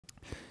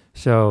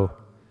So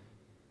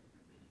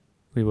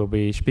we will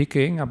be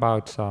speaking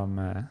about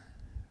some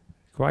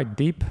quite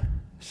deep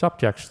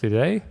subjects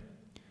today,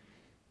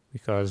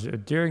 because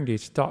during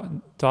these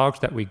talks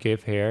that we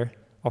give here,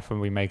 often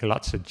we make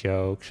lots of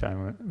jokes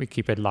and we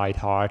keep it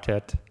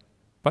lighthearted.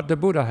 But the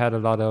Buddha had a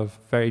lot of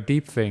very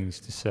deep things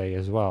to say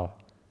as well.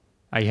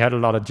 He had a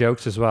lot of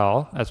jokes as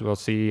well, as we'll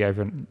see. He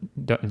even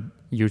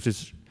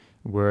uses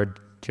word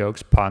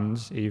jokes,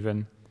 puns,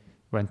 even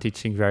when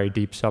teaching very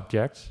deep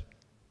subjects.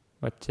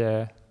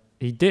 But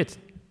he did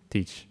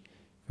teach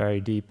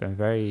very deep and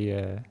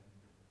very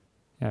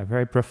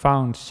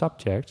profound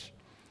subjects.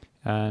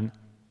 And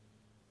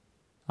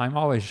I'm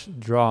always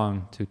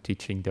drawn to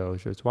teaching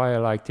those. That's why I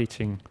like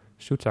teaching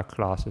sutta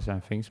classes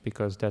and things,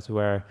 because that's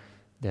where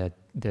the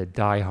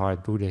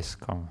die-hard Buddhists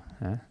come.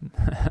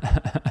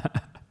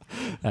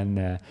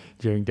 And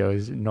during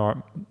those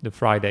the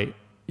Friday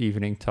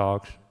evening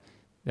talks,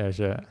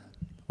 there's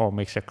all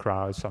mixed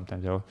crowd,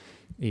 sometimes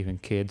even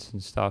kids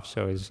and stuff.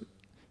 So it's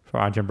for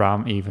Ajahn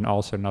Brahm even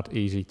also not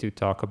easy to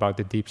talk about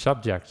the deep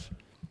subjects.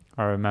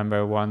 I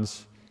remember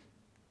once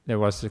there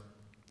was a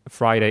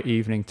Friday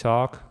evening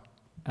talk,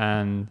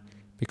 and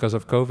because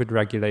of COVID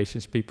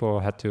regulations, people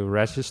had to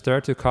register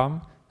to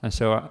come, and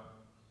so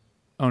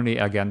only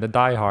again the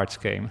diehards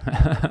came.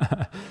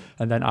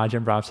 And then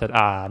Ajahn Brahm said,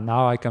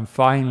 now I can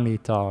finally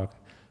talk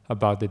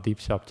about the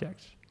deep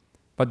subjects.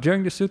 But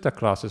during the sutta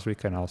classes we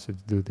can also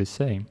do the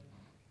same.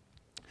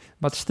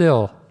 But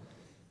still,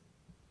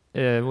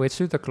 with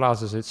sutta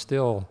classes it's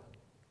still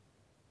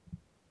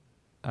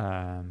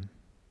hard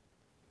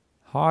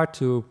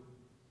to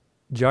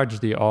judge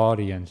the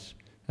audience,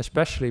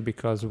 especially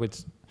because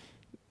with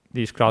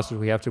these classes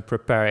we have to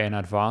prepare in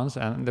advance,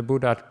 and the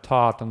Buddha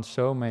taught on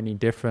so many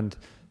different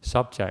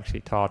subjects.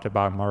 He taught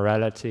about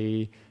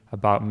morality,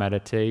 about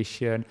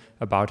meditation,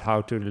 about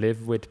how to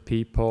live with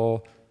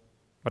people,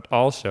 but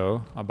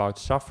also about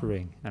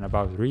suffering and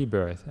about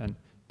rebirth and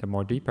the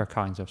more deeper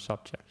kinds of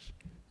subjects.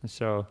 And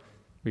so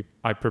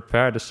I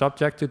prepared a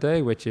subject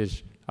today which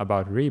is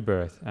about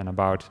rebirth and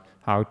about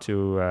how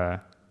to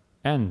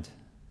end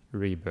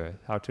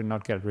rebirth, how to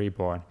not get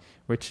reborn,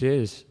 which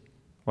is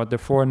what the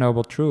Four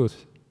Noble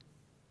Truths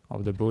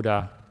of the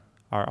Buddha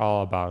are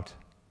all about.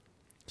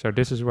 So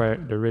this is where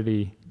the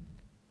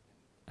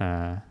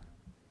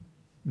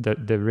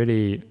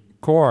really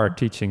core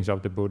teachings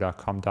of the Buddha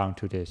come down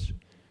to this,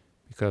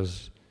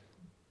 because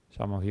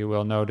some of you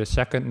will know the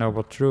second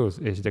noble truth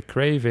is the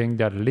craving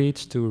that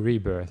leads to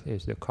rebirth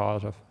is the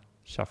cause of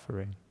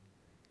suffering.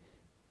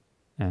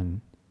 And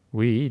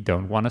we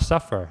don't want to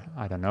suffer.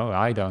 I don't know,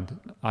 I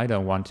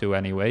don't want to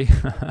anyway.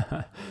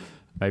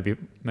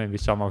 Maybe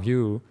some of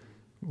you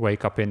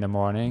wake up in the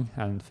morning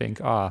and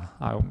think,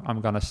 I'm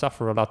going to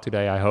suffer a lot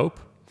today, I hope.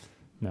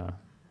 No,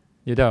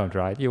 you don't,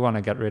 right? You want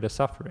to get rid of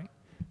suffering.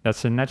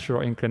 That's a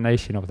natural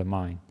inclination of the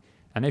mind.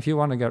 And if you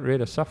want to get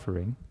rid of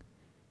suffering,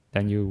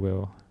 then you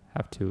will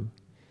have to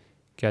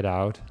get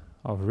out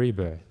of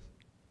rebirth.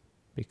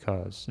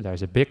 Because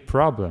there's a big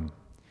problem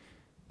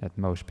that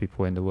most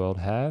people in the world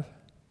have,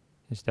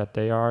 is that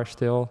they are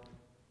still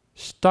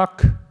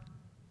stuck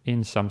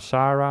in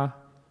samsara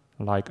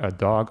like a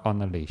dog on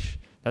a leash.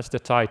 That's the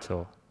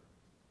title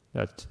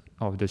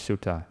of the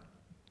sutta.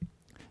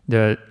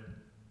 The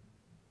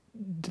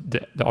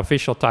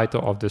official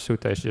title of the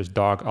sutta is just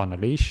dog on a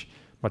leash,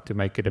 but to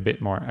make it a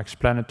bit more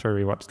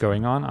explanatory what's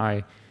going on,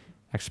 I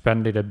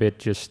expanded a bit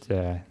just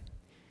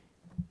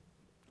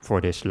for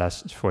this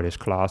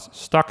class.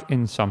 Stuck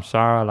in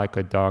samsara like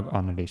a dog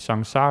on a leash.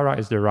 Samsara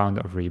is the round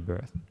of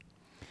rebirth.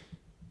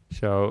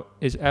 So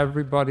is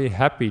everybody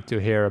happy to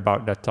hear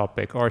about that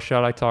topic, or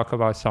shall I talk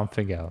about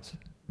something else?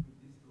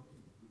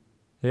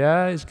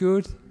 Yeah, it's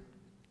good?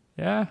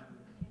 Yeah?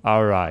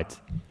 All right.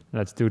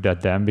 Let's do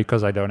that then,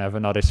 because I don't have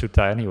another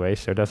sutta anyway,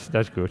 so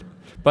that's good.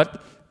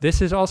 But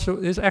this is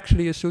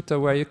actually a sutta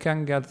where you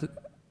can get,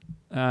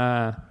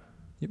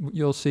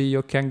 you'll see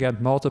you can get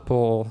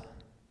multiple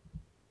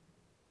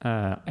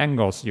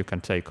angles you can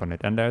take on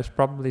it, and there's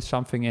probably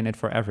something in it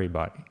for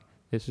everybody.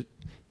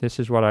 This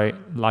is what I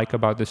like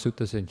about the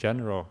suttas in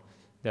general,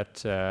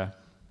 that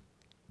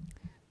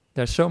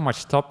there's so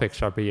much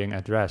topics are being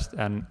addressed,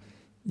 and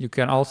you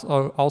can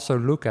also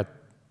look at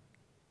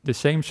the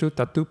same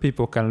sutta, two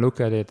people can look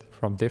at it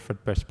from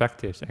different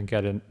perspectives and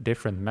get a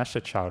different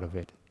message out of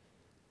it.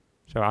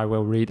 So I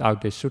will read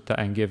out this sutta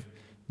and give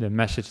the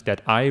message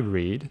that I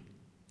read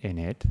in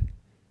it,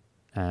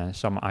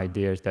 some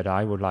ideas that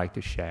I would like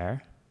to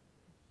share.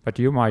 But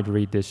you might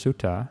read this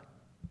sutta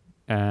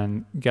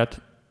and get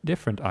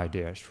different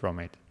ideas from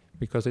it,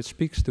 because it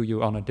speaks to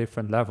you on a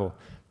different level.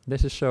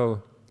 This is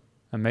so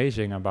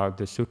amazing about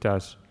the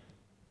suttas,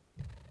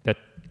 that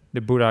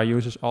the Buddha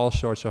uses all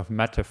sorts of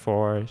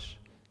metaphors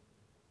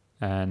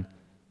and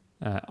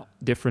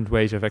different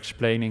ways of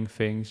explaining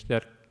things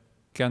that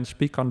can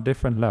speak on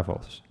different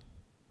levels.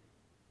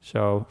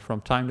 So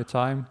from time to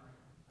time,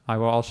 I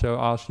will also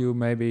ask you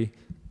maybe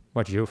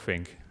what you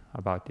think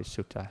about this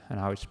sutta and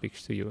how it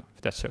speaks to you,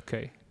 if that's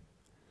okay.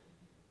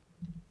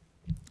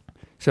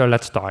 So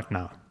let's start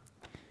now,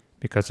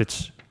 because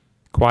it's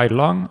quite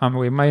long, and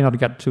we may not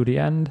get to the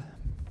end.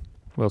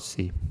 We'll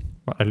see.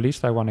 But at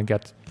least I want to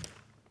get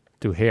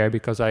to here,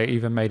 because I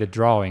even made a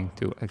drawing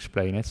to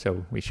explain it,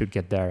 so we should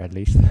get there at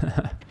least,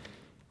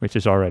 which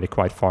is already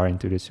quite far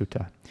into the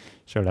sutta.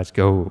 So let's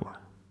go.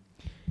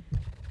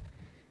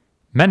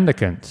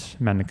 Mendicants.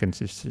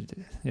 Mendicants is,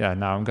 yeah,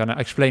 now I'm going to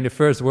explain the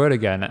first word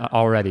again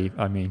already.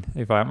 I mean,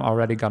 if I'm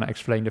already going to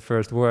explain the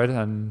first word,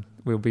 and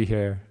we'll be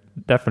here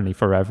definitely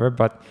forever.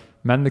 But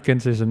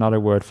mendicants is another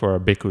word for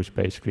bhikkhus,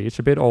 basically. It's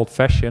a bit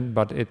old-fashioned,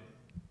 but it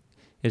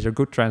is a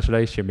good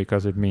translation,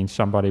 because it means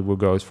somebody who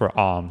goes for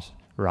alms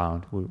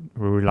around, who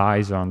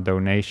relies on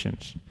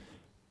donations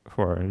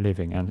for a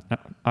living. And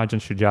Ajahn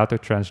Sujato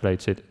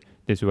translates it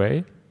this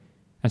way.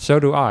 And so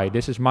do I.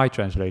 This is my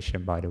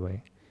translation, by the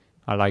way.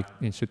 I like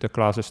in sutta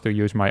classes to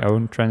use my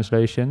own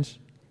translations.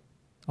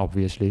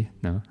 Obviously,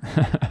 no.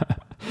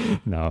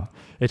 No.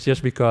 It's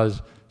just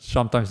because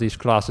sometimes these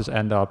classes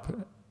end up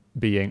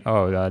being,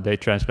 they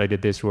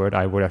translated this word,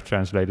 I would have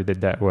translated it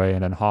that way,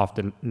 and then half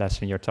the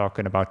lesson you're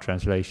talking about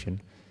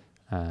translation.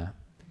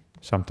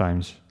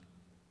 Sometimes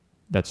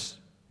that's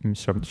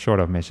some sort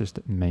of misses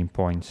the main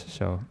points.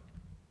 So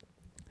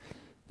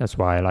that's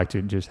why I like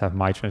to just have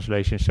my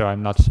translation, so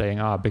I'm not saying,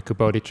 Bhikkhu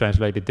Bodhi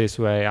translated this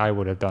way, I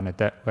would have done it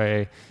that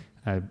way.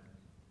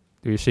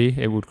 Do you see?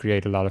 It would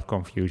create a lot of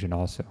confusion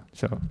also.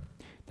 So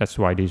that's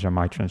why these are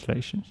my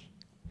translations.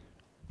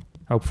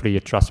 Hopefully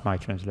you trust my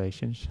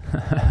translations.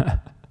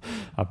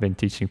 I've been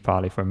teaching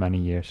Pali for many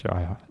years, so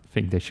I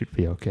think they should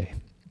be okay.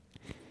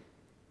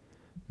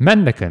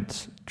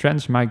 Mendicants.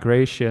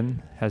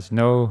 Transmigration has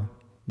no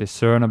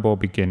discernible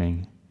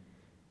beginning.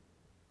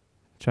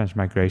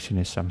 Transmigration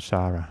is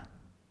samsara.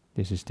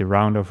 This is the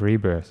round of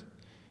rebirth,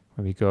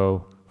 where we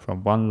go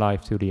from one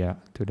life to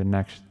the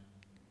next.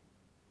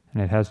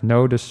 And it has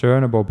no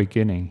discernible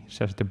beginning,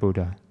 says the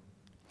Buddha.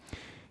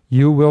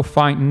 You will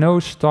find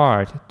no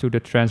start to the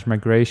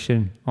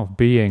transmigration of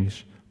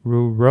beings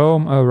who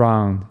roam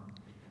around,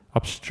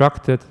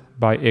 obstructed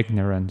by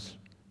ignorance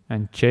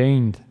and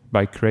chained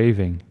by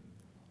craving.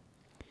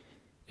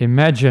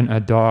 Imagine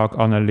a dog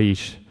on a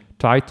leash,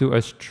 tied to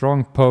a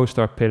strong post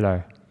or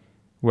pillar.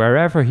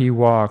 Wherever he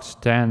walks,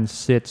 stands,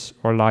 sits,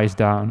 or lies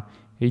down,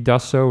 he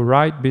does so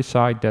right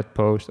beside that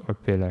post or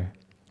pillar.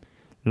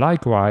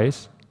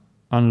 Likewise,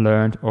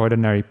 unlearned,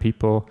 ordinary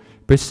people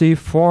perceive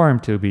form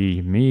to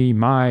be me,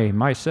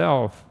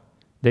 myself.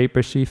 They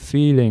perceive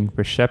feeling,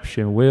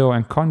 perception, will,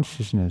 and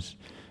consciousness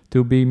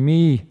to be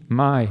me,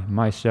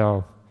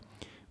 myself.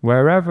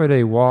 Wherever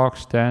they walk,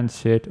 stand,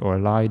 sit, or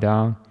lie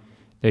down,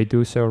 they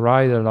do so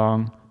right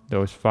along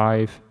those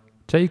 5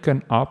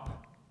 taken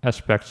up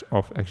aspects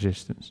of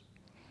existence.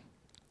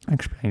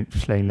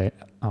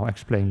 I'll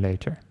explain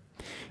later.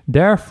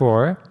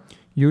 Therefore,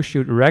 you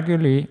should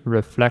regularly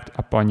reflect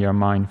upon your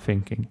mind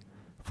thinking.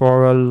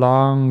 For a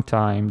long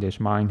time, this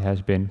mind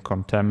has been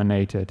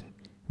contaminated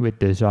with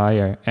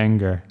desire,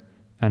 anger,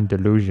 and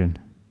delusion.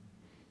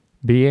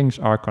 Beings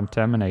are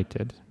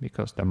contaminated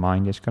because the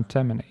mind is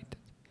contaminated.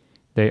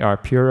 They are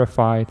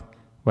purified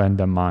when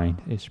the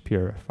mind is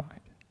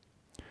purified.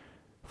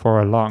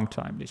 For a long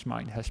time, this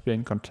mind has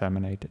been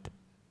contaminated.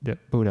 The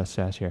Buddha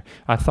says here.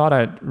 I thought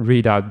I'd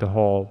read out the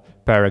whole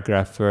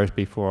paragraph first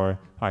before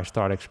I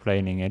start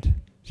explaining it,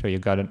 so you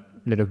got a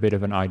little bit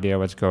of an idea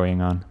what's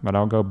going on. But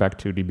I'll go back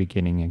to the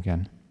beginning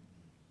again.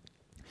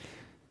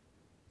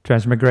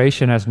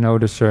 Transmigration has no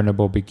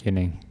discernible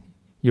beginning.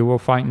 You will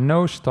find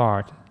no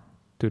start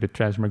to the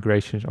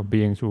transmigrations of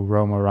beings who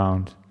roam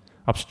around,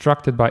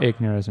 obstructed by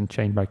ignorance and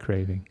chained by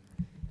craving.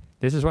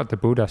 This is what the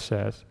Buddha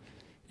says.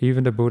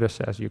 Even the Buddha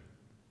says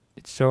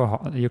it's so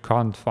hard, you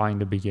can't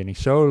find the beginning.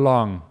 So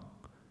long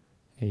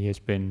he has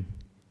been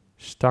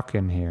stuck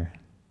in here,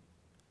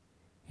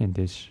 in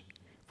this,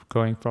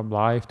 going from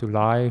life to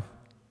life,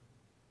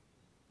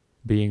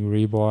 being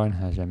reborn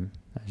as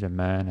a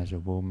man, as a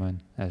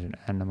woman, as an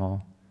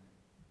animal,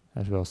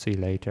 as we'll see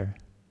later.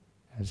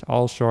 As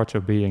all sorts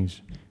of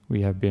beings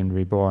we have been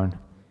reborn,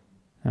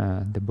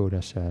 the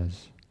Buddha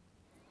says.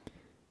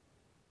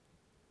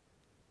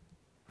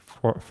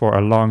 For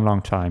a long,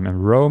 long time,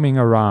 and roaming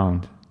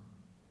around,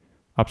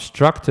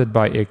 obstructed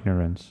by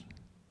ignorance.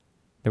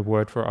 The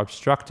word for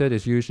obstructed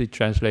is usually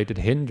translated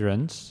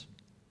hindrance,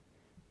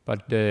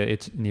 but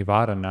it's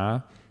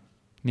nivarana.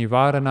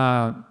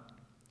 Nivarana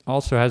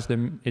also has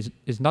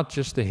is not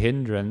just a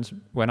hindrance.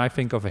 When I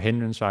think of a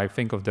hindrance, I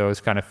think of those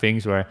kind of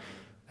things where,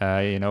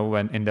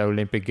 when in the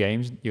Olympic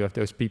Games, you have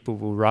those people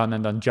who run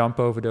and then jump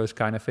over those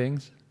kind of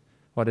things.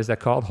 What is that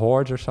called?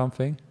 Hordes or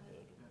something?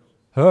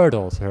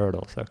 Hurdles.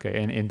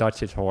 Okay, in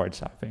Dutch it's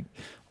hordes, I think.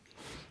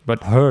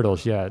 But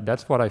hurdles, yeah,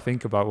 that's what I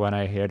think about when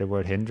I hear the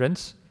word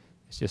hindrance.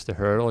 It's just a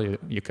hurdle.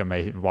 You can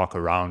maybe walk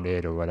around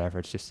it or whatever,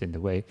 it's just in the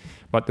way.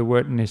 But the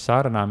word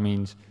nisarana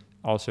means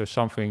also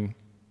something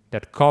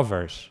that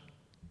covers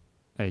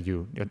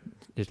you.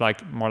 It's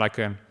more like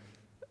a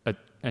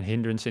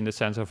hindrance in the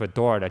sense of a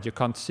door that you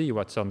can't see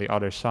what's on the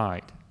other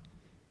side.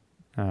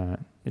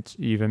 It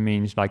even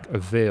means like a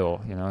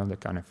veil, the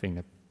kind of thing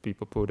that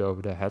people put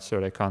over their head so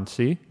they can't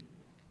see.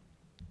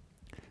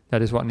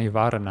 That is what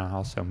Nivarana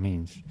also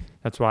means.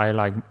 That's why I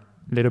like a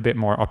little bit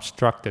more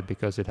obstructed,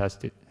 because it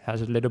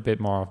has a little bit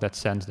more of that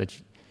sense that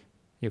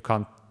you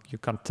can't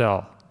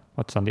tell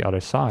what's on the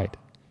other side,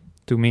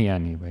 to me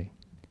anyway,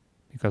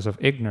 because of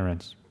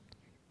ignorance.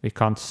 We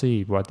can't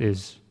see what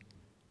is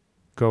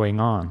going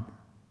on.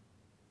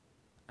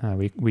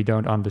 We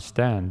don't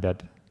understand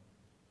that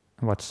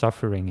what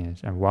suffering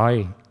is and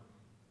why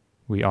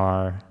we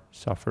are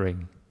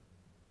suffering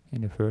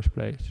in the first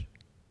place.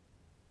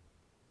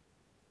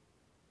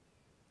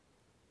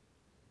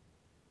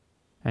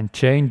 And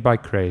chained by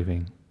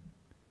craving.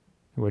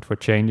 The word for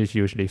chained is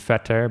usually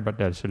fetter, but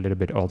that's a little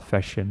bit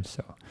old-fashioned.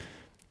 So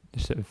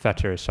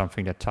fetter is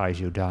something that ties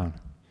you down.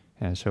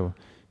 And so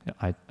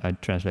I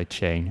translate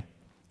chain,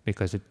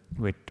 because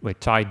we're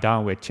tied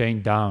down, we're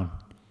chained down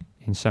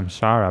in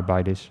samsara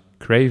by this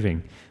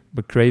craving.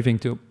 But craving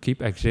to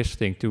keep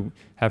existing, to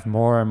have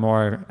more and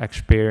more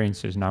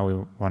experiences. Now we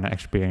want to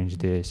experience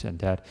this and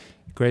that.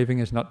 Craving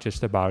is not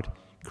just about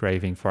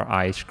craving for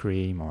ice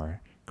cream or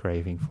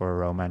craving for a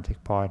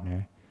romantic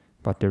partner,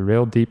 but the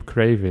real deep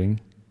craving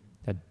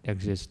that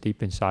exists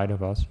deep inside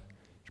of us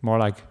is more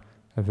like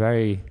a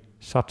very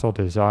subtle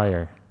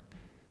desire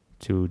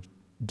to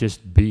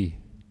just be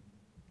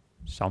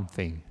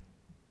something,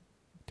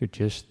 to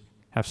just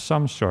have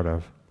some sort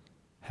of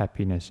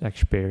happiness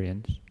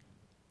experience.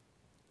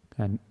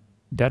 And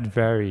that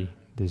very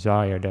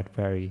desire, that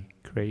very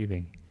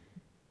craving,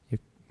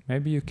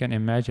 maybe you can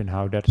imagine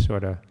how that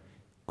sort of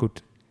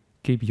could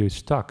keep you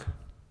stuck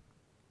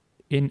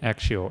in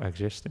actual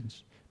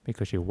existence,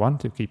 because you want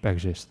to keep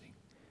existing.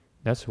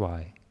 That's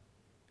why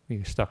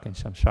we're stuck in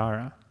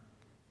samsara.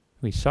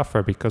 We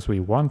suffer because we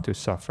want to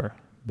suffer,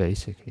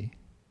 basically.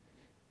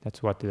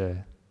 That's what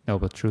the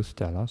Noble Truths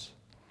tell us.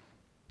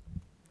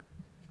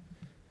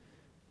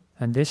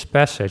 And this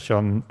passage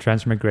on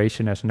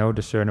transmigration has no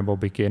discernible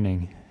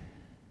beginning.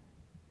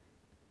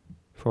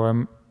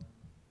 For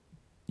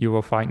you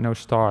will find no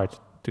start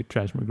to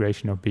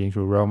transmigration of beings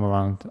who roam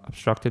around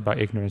obstructed by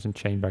ignorance and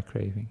chained by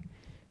craving.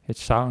 It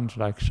sounds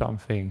like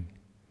something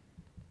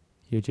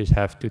you just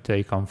have to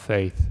take on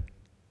faith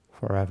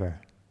forever.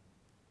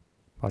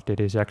 But it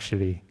is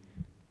actually,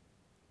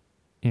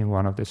 in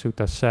one of the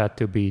suttas, said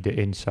to be the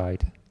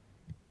insight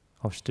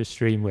of the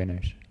stream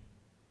winners.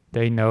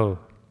 They know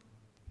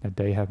that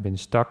they have been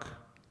stuck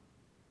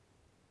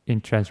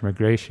in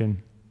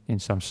transmigration, in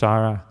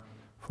samsara,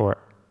 for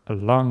a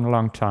long,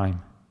 long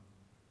time.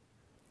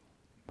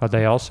 But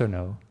they also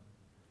know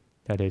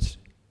that it's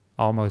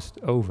almost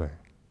over,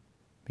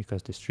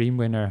 because the stream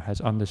winner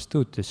has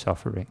understood the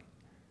suffering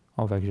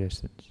of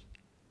existence.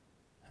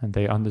 And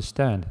they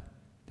understand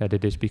that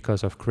it is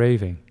because of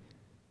craving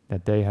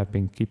that they have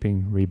been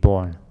keeping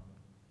reborn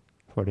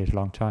for this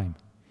long time.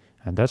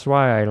 And that's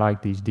why I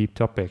like these deep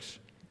topics,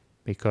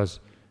 because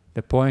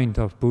the point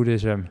of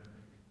Buddhism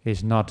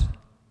is not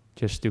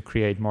just to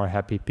create more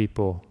happy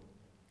people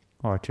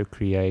or to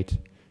create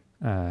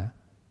a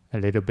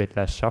little bit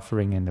less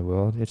suffering in the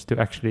world. It's to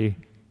actually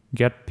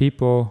get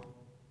people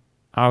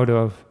out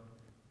of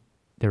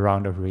the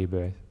round of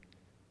rebirth.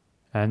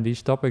 And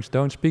these topics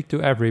don't speak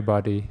to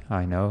everybody,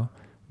 I know,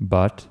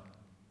 but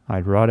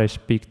I'd rather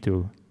speak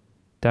to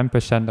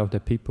 10% of the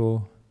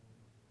people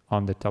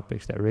on the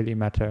topics that really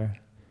matter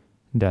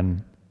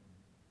than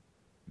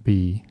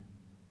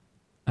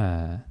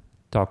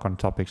talk on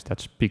topics that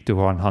speak to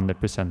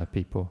 100% of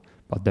people,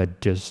 but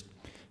that just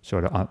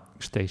sort of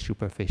stay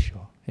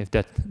superficial, if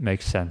that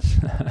makes sense.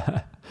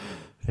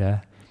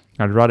 Yeah,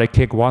 I'd rather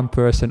kick one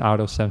person out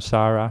of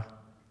samsara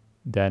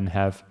than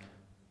have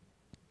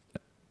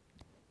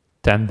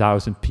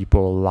 10,000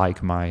 people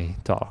like my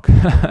talk.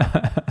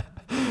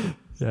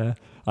 Yeah,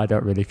 I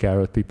don't really care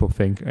what people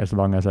think, as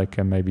long as I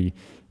can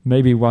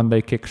maybe one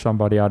day kick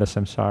somebody out of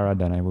samsara,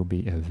 then I will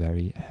be a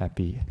very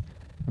happy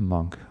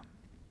monk.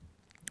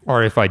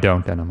 Or if I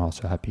don't, then I'm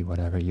also happy.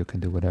 Whatever, you can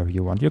do whatever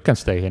you want. You can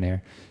stay in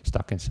here,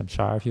 stuck in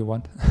samsara if you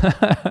want.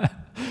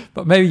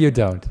 But maybe you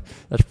don't.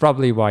 That's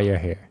probably why you're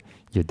here.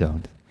 You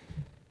don't.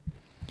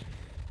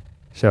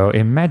 So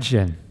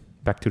imagine,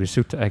 back to the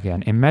sutta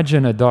again,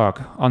 imagine a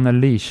dog on a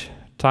leash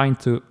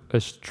tied to a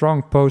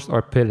strong post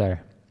or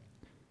pillar.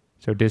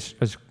 So this,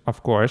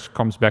 of course,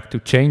 comes back to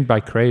chained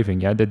by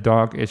craving. Yeah, the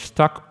dog is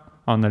stuck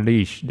on a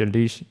leash. The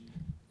leash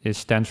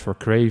stands for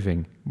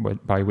craving,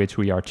 by which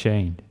we are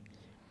chained.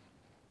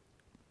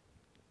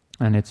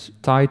 And it's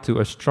tied to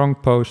a strong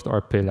post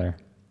or pillar.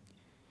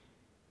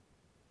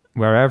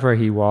 Wherever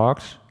he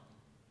walks,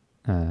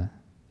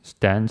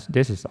 stands.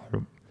 This is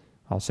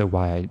also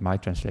why my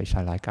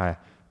translation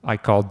I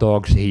call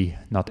dogs he,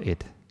 not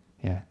it.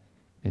 Yeah,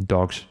 and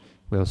dogs,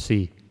 we'll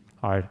see,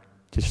 are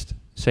just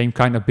same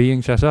kind of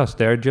beings as us.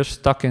 They're just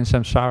stuck in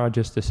samsara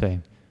just the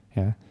same.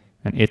 Yeah,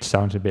 and it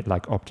sounds a bit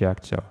like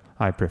object, so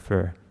I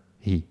prefer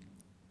he,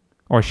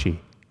 or she,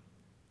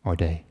 or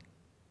they.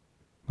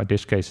 But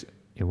this case,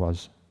 it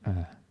was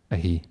a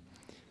he.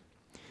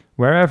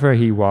 Wherever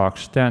he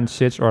walks, stands,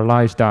 sits, or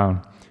lies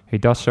down, he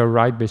does so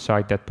right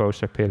beside that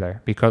post or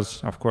pillar,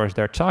 because, of course,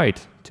 they're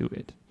tied to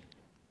it.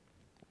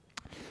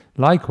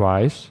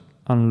 Likewise,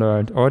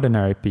 unlearned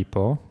ordinary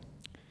people,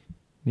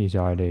 these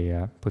are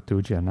the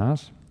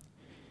Puthujjanas,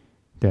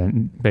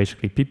 then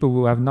basically people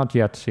who have not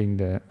yet seen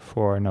the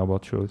Four Noble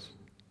Truths.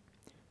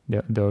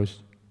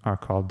 Those are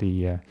called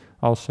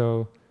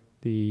also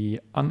the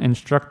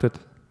uninstructed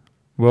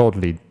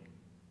worldly.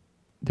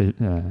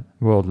 The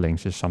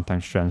worldlings is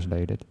sometimes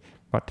translated,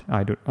 but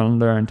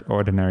unlearned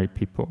ordinary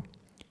people.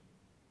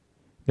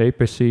 They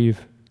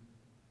perceive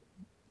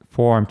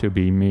form to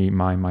be me,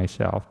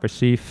 myself.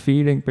 Perceive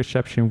feeling,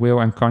 perception, will,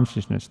 and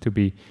consciousness to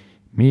be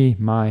me,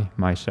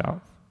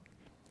 myself.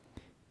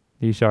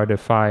 These are the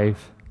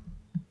 5,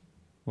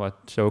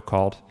 what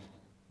so-called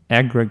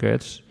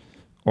aggregates,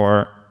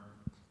 or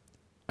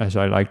as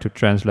I like to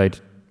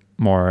translate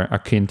more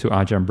akin to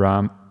Ajahn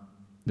Brahm,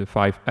 the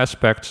 5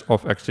 aspects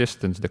of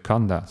existence, the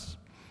khandhas.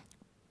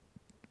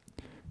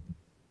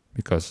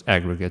 Because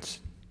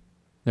aggregates,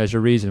 there's a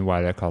reason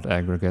why they're called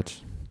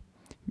aggregates.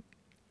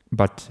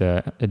 But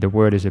the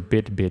word is a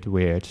bit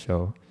weird,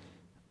 so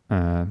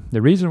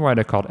the reason why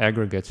they're called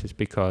aggregates is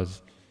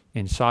because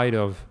inside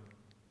of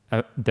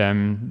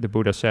them, the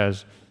Buddha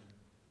says,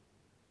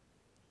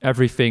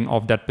 everything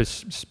of that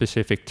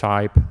specific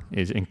type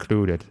is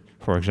included.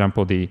 For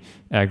example, the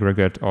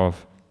aggregate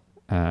of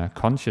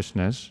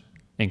consciousness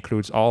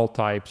includes all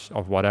types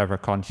of whatever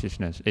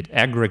consciousness. It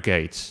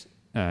aggregates,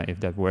 if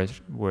that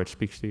word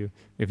speaks to you,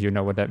 if you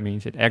know what that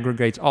means. It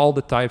aggregates all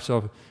the types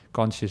of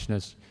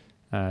consciousness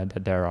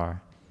that there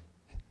are,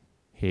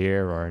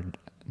 here or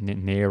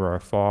near or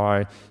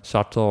far,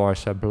 subtle or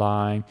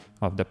sublime,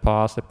 of the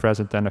past, the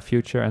present, and the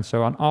future, and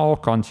so on. All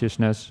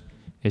consciousness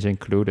is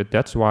included.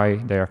 That's why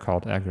they are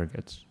called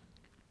aggregates.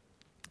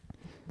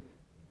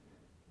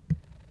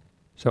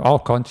 So all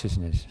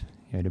consciousness,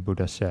 the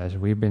Buddha says,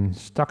 we've been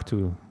stuck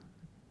to,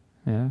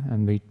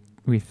 and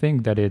we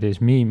think that it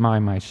is me,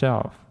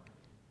 myself,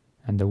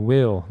 and the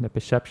will, the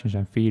perceptions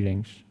and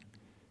feelings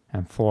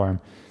and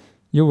form.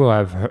 You will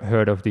have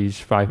heard of these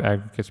 5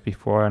 aggregates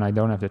before, and I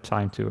don't have the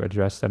time to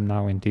address them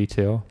now in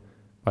detail,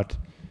 but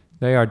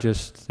they are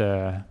just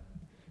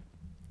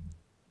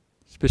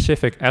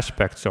specific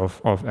aspects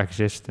of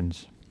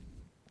existence.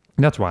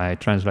 That's why I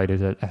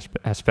translated it as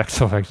aspects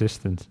of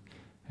existence.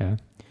 Yeah.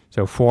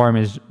 So form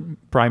is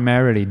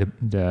primarily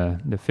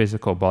the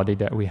physical body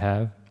that we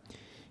have.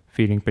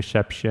 Feeling,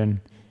 perception,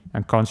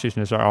 and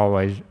consciousness are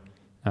always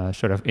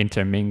sort of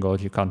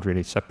intermingled. You can't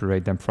really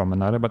separate them from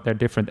another, but they're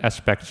different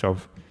aspects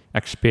of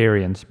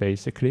experience,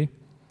 basically.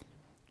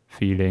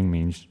 Feeling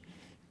means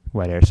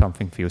whether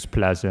something feels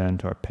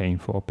pleasant or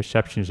painful.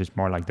 Perceptions is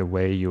more like the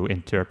way you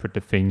interpret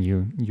the thing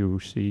you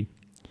see.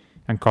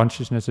 And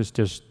consciousness is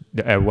just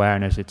the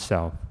awareness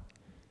itself.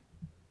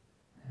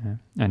 Yeah.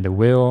 And the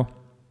will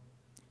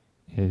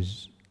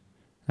is,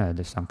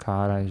 the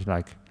sankhara is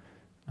like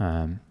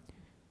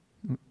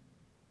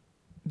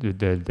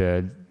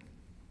the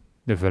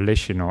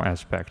volitional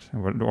aspect,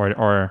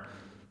 or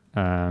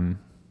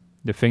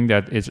the thing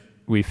that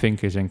we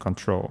think is in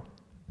control.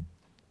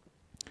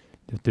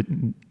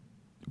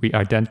 We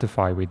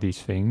identify with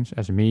these things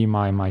as me,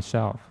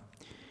 myself.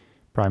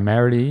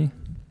 Primarily,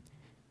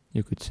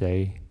 you could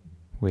say,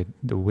 with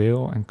the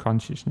will and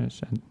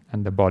consciousness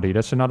and the body.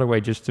 That's another way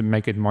just to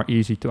make it more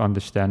easy to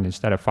understand.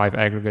 Instead of 5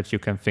 aggregates, you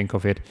can think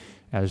of it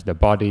as the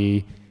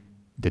body,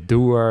 the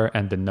doer,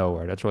 and the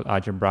knower. That's what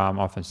Ajahn Brahm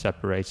often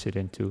separates it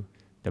into.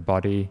 The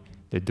body,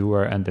 the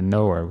doer, and the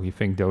knower. We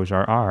think those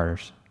are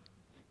ours.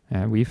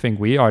 We think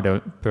we are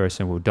the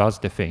person who does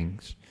the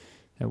things.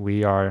 That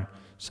we are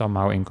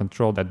somehow in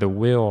control, that the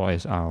will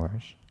is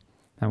ours.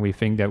 And we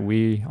think that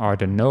we are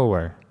the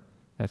knower,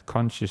 that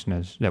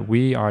consciousness, that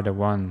we are the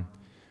one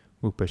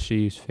who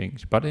perceives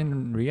things. But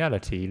in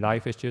reality,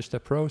 life is just a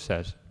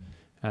process.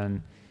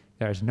 And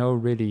there's no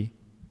really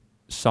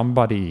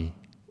somebody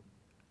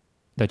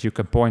that you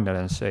can point at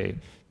and say,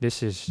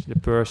 this is the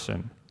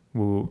person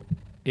who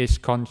is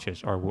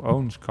conscious or who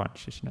owns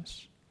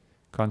consciousness.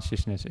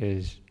 Consciousness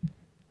is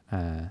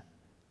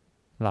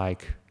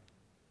like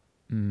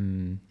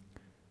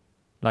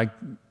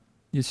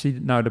you see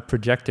now the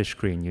projector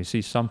screen. You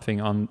see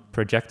something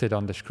projected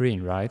on the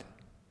screen, right?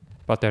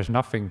 But there's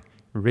nothing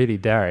really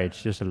there.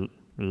 It's just a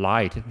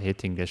light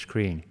hitting the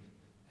screen.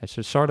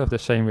 It's sort of the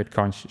same with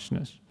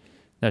consciousness.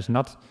 There's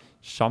not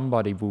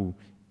somebody who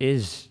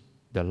is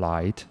the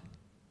light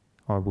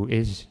or who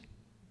is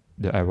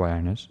the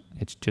awareness.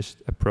 It's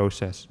just a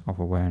process of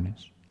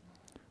awareness.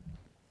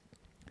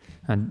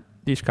 And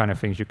these kind of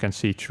things you can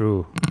see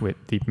through with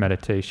deep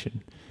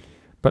meditation.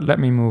 But let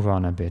me move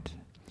on a bit,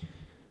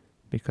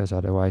 because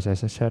otherwise,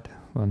 as I said,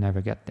 we'll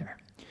never get there.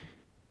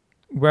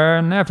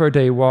 Whenever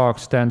they walk,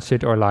 stand,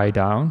 sit, or lie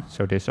down,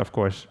 so this, of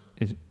course,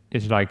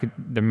 is like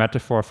the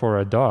metaphor for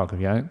a dog.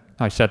 Yeah,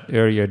 I said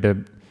earlier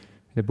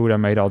the Buddha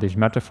made all these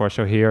metaphors,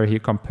 so here he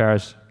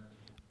compares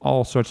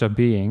all sorts of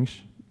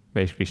beings,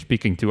 basically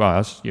speaking to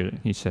us.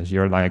 He says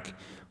you're like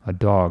a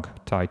dog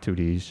tied to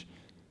these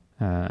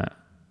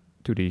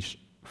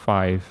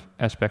 5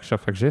 aspects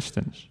of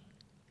existence.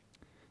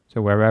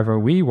 So wherever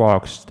we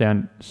walk,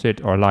 stand,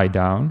 sit, or lie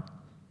down,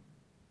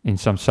 in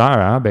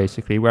samsara,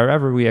 basically,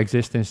 wherever we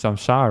exist in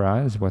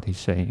samsara, is what he's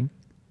saying,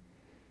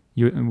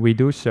 we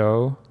do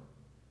so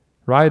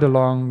right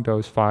along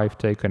those 5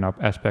 taken up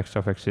aspects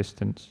of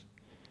existence,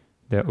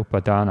 the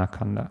upadana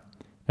khandha.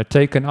 They're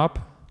taken up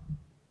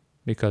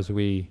because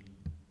we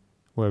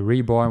were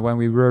reborn. When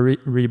we were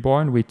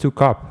reborn, we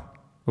took up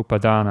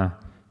upadana,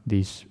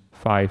 these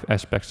 5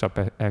 aspects of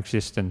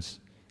existence,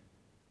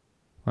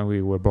 when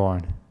we were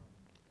born.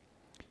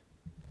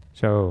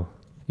 So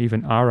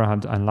even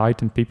arahant,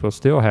 enlightened people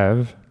still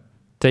have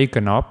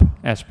taken up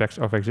aspects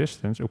of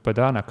existence,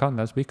 upadana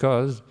khandhas,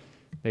 because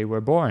they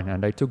were born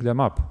and they took them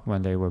up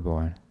when they were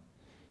born.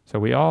 So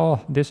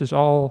this is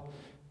all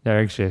there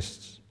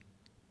exists,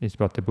 is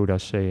what the Buddha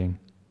is saying.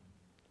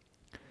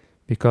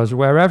 Because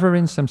wherever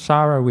in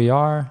samsara we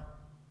are,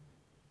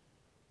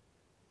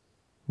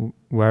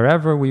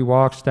 wherever we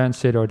walk, stand,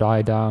 sit, or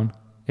lie down,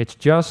 it's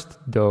just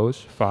those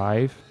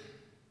 5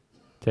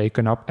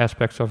 taken up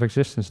aspects of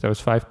existence, those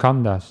 5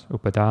 khandhas,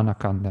 upadana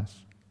khandhas.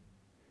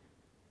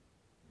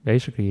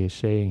 Basically, he's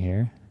saying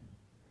here,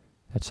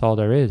 that's all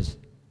there is,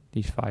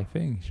 these 5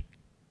 things.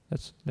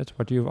 That's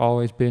what you've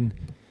always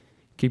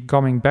keep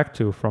coming back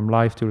to from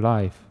life to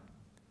life.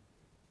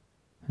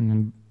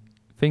 And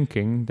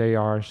thinking they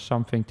are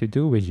something to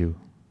do with you.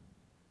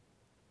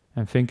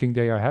 And thinking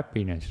they are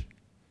happiness.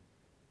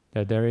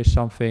 That there is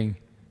something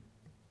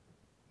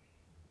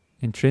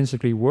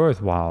intrinsically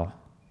worthwhile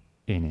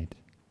in it.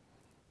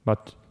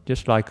 But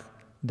just like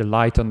the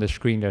light on the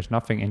screen, there's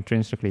nothing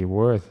intrinsically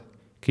worth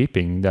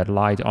keeping that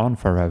light on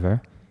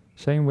forever.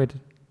 Same with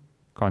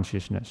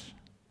consciousness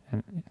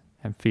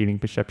and feeling,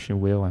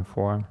 perception, will, and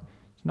form.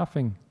 There's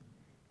nothing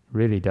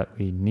really that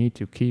we need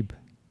to keep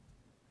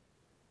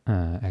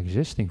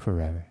existing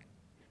forever.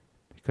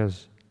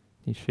 Because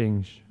these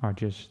things are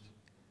just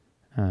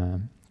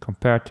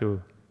compared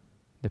to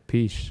the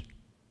peace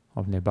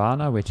of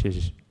Nibbana, which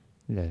is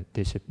the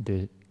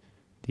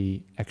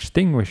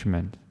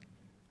extinguishment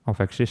of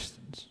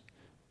existence.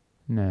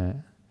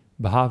 Bhava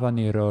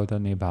Nirodha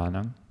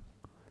Nibbana.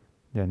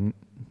 The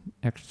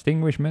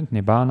extinguishment,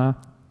 Nibbana,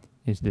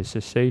 is the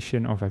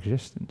cessation of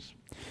existence.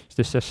 It's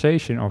the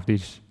cessation of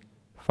these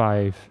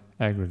 5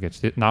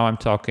 aggregates. Now I'm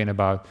talking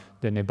about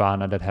the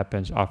Nibbana that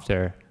happens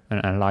after an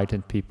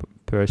enlightened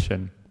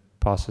person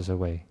passes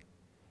away.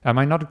 Am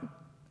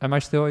I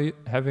still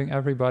having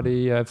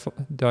everybody,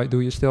 do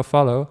you still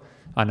follow?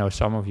 I know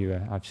some of you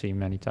I've seen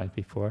many times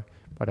before,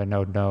 but I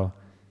don't know.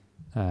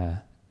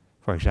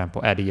 For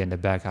example, Eddie in the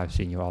back, I've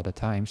seen you all the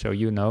time, so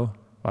you know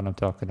what I'm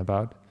talking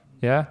about.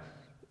 Yeah?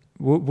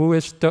 Who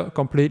is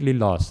completely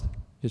lost?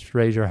 Just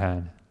raise your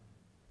hand.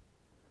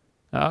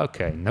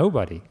 Okay,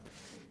 nobody.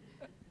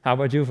 How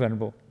about you,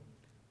 Venerable?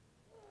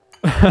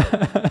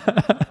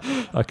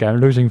 Okay, I'm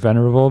losing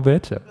Venerable a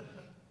bit. So.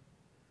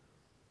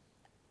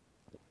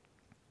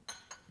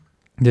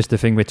 Just the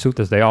thing with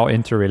suttas, they all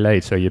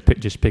interrelate, so you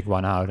just pick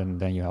one out and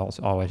then you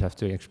also always have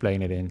to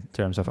explain it in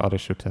terms of other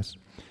suttas.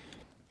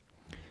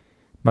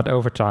 But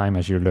over time,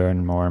 as you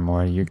learn more and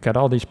more, you get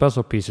all these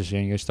puzzle pieces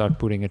and you start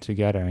putting it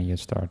together and you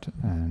start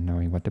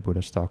knowing what the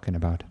Buddha's talking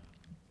about.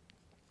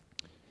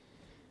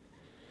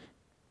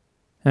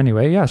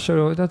 Anyway, yeah,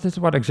 so that is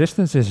what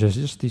existence is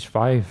just these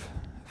 5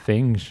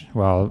 things.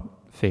 Well,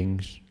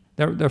 things.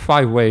 There are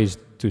 5 ways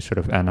to sort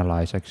of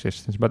analyze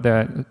existence, but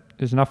there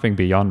is nothing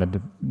beyond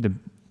it.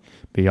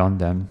 Beyond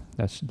them.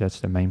 That's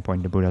the main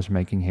point the Buddha is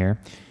making here,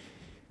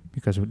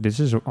 because this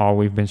is all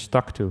we've been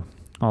stuck to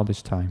all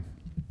this time.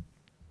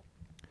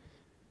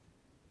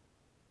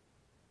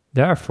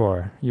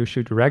 Therefore, you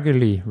should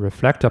regularly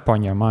reflect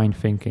upon your mind,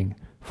 thinking,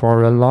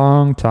 for a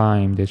long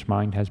time this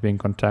mind has been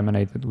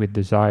contaminated with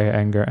desire,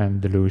 anger,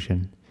 and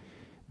delusion.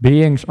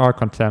 Beings are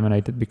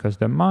contaminated because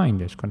the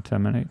mind is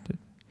contaminated.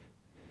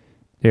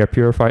 They are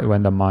purified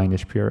when the mind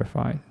is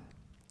purified.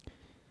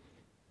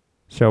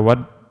 So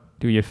what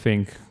do you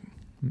think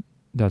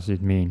does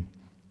it mean?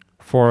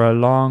 For a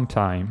long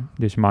time,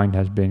 this mind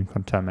has been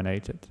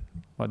contaminated.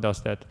 What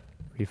does that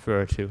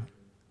refer to?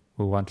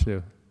 Who wants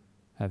to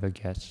have a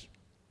guess?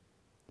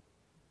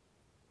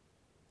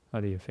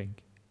 What do you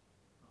think?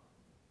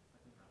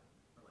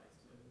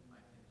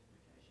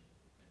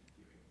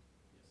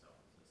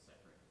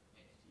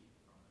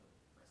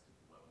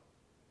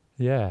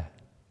 Yeah.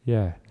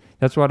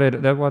 That's what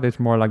it's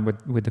more like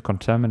with the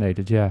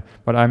contaminated, yeah.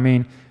 But I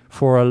mean,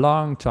 for a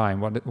long time,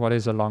 what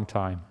is a long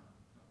time?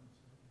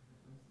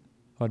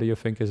 What do you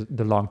think is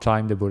the long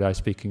time the Buddha is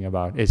speaking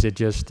about? Is it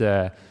just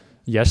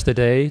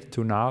yesterday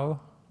to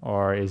now?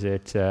 Or is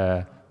it,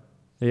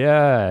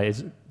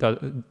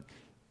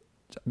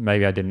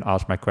 maybe I didn't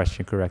ask my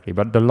question correctly,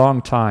 but the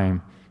long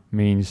time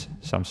means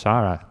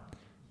samsara,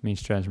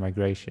 means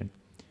transmigration.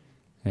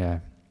 Yeah.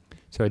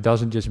 So it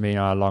doesn't just mean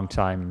a long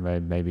time,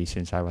 maybe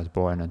since I was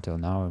born until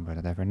now, but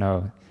whatever.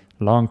 No,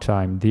 long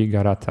time,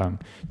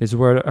 digaratang. This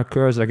word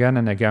occurs again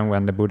and again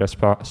when the Buddha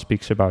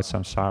speaks about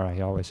samsara.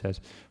 He always says,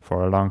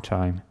 for a long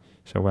time.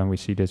 So when we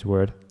see this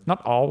word,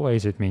 not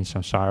always it means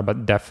samsara,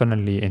 but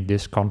definitely in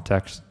this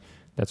context,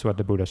 that's what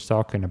the Buddha is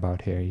talking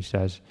about here. He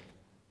says,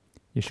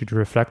 you should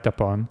reflect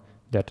upon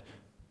that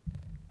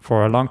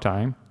for a long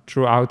time,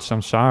 throughout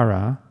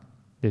samsara,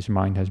 this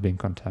mind has been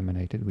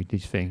contaminated with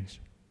these things.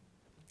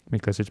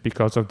 Because it's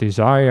because of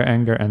desire,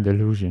 anger, and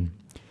delusion.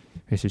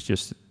 This is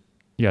just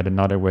yet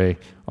another way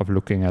of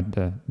looking at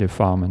the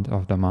defilement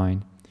of the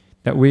mind.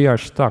 That we are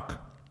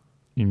stuck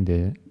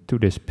to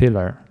this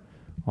pillar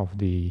of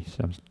the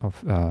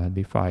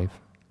 5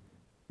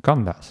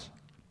 khandhas.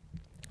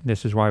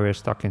 This is why we're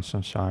stuck in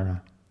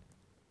samsara.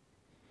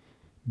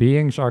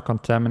 Beings are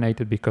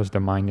contaminated because the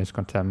mind is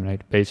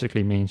contaminated.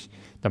 Basically means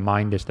the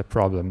mind is the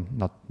problem,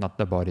 not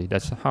the body.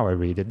 That's how I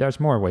read it. There's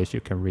more ways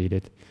you can read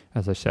it.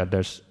 As I said,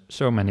 there's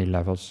so many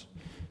levels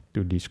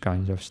to these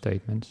kinds of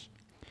statements.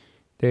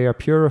 They are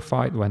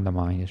purified when the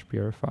mind is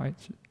purified.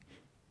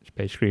 It's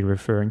basically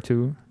referring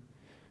to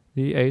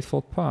the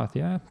Eightfold Path.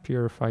 Yeah,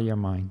 purify your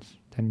minds.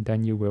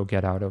 Then you will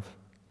get out of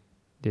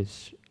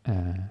this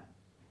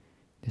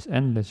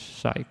endless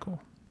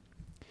cycle.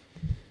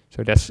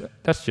 So that's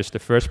just the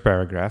first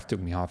paragraph. Took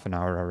me half an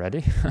hour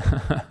already.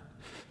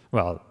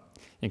 Well,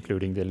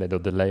 including the little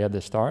delay at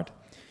the start.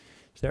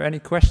 Is there any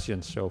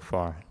questions so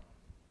far?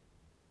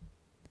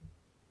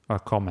 Or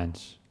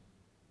comments?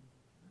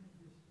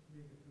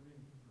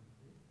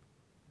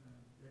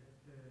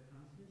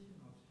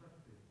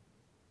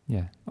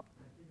 Yeah.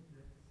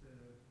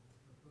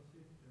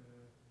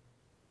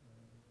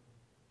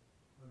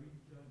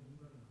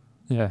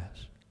 Yes.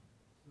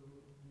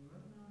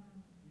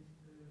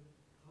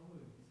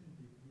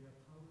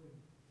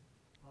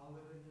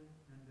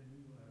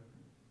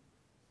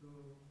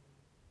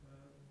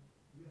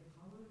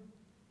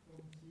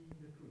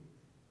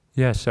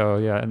 Yeah, so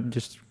yeah, and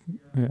just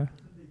yeah.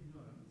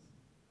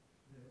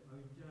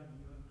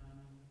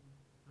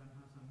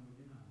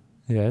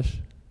 Yes.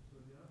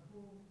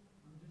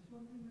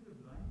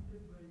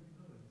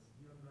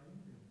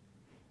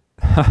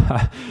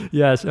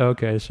 Yes,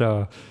 okay,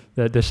 so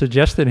the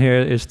suggestion here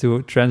is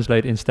to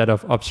translate instead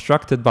of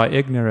obstructed by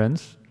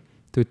ignorance,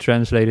 to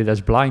translate it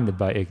as blinded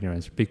by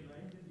ignorance.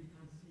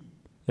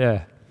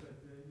 Yeah.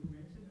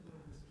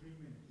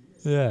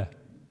 Yeah.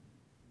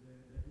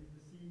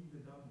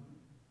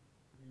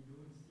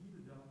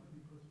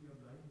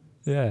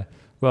 Yeah.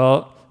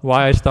 Well,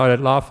 why I started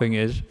laughing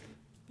is,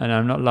 and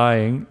I'm not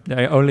lying,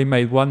 I only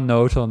made one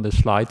note on the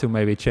slide to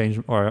maybe change,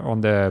 or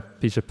on the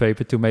piece of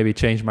paper to maybe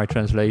change my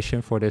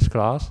translation for this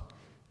class.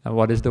 And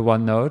what is the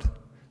one note?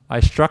 I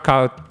struck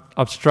out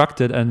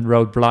obstructed and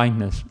wrote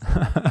blindness.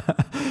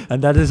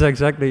 And that is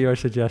exactly your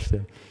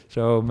suggestion.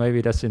 So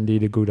maybe that's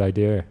indeed a good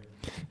idea.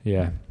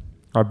 Yeah.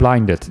 Or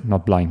blinded,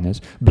 not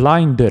blindness.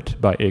 Blinded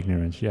by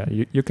ignorance. Yeah,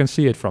 you can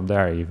see it from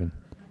there even.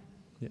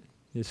 Yeah.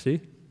 You see?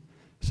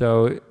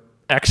 So,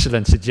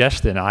 excellent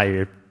suggestion,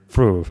 I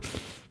approve.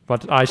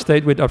 But I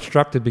stayed with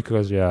obstructed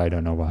because, yeah, I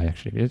don't know why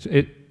actually.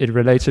 It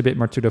relates a bit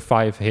more to the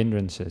 5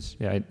 hindrances.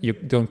 Yeah, you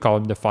don't call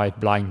them the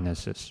 5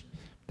 blindnesses.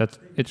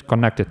 It's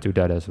connected to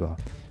that as well.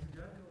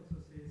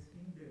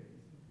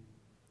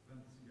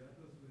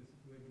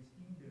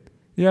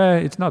 Yeah,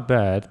 it's not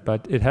bad,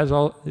 but it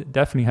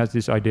definitely has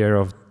this idea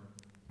of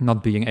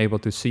not being able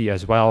to see,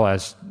 as well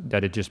as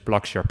that it just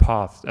blocks your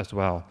path as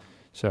well.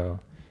 So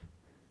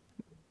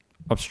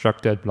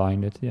obstructed,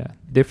 blinded, yeah,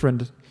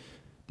 different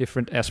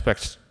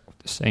aspects of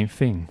the same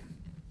thing.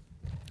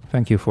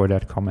 Thank you for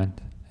that comment.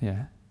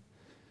 Yeah.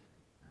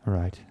 All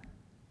right.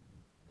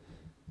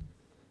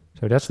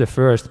 So that's the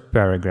first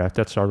paragraph.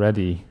 That's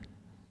already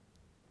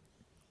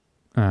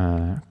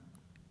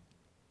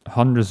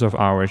hundreds of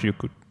hours you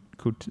could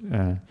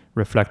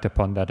reflect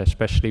upon that,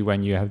 especially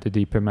when you have the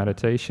deeper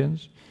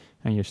meditations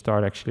and you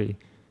start actually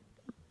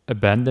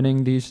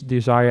abandoning these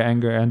desire,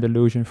 anger, and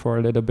delusion for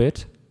a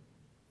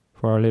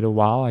little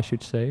while, I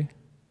should say,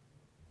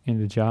 in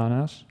the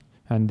jhanas,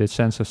 and the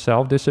sense of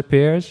self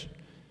disappears,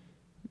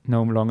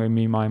 no longer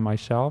me,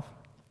 myself,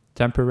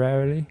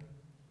 temporarily.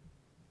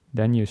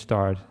 Then you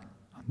start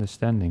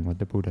understanding what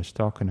the Buddha is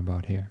talking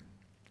about here.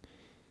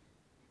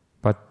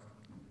 But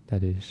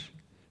that is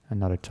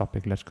another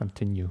topic. Let's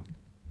continue.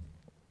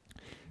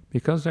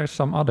 Because there's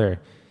some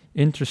other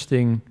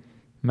interesting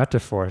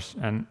metaphors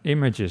and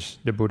images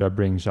the Buddha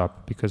brings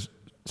up, because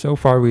so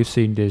far we've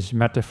seen this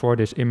metaphor,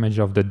 this image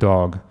of the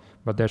dog,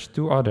 but there's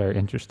 2 other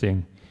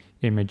interesting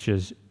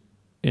images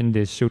in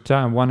this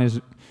sutta, and one is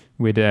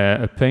with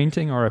a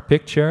painting or a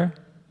picture.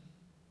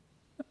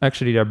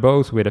 Actually, they're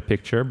both with a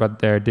picture, but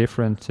they're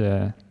different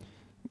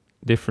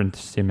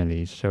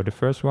similes. So the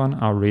first one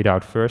I'll read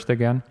out first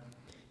again,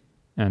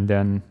 and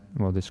then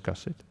we'll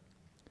discuss it.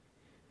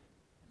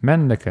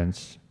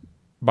 Mendicants.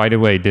 By the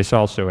way, this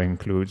also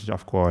includes,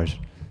 of course,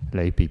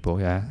 lay people,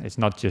 yeah. It's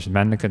not just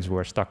mendicants who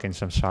are stuck in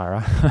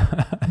samsara.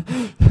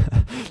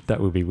 That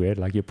would be weird,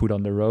 like you put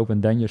on the robe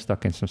and then you're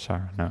stuck in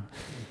samsara. No.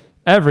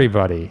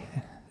 Everybody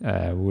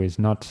who is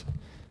not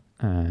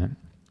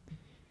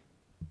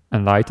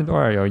enlightened,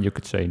 or you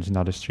could say is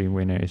not a stream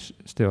winner, is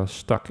still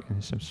stuck in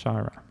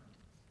samsara.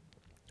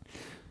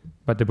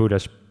 But the Buddha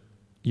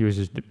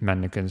uses the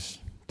mendicants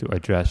to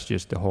address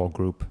just the whole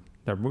group.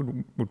 There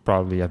would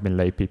probably have been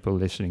lay people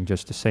listening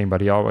just the same,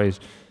 but he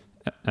always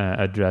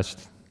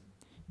addressed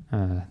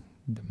the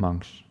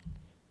monks,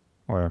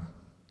 or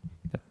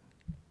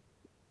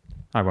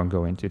I won't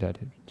go into that.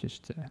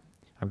 Just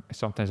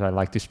sometimes I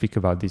like to speak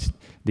about these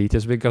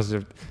details because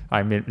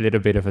I'm a little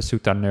bit of a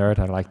sutta nerd.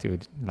 I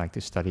like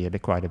to study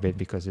it quite a bit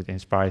because it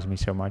inspires me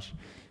so much.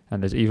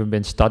 And there's even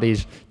been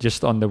studies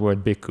just on the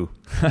word bhikkhu.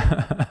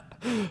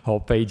 Whole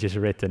pages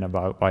written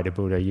about why the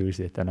Buddha used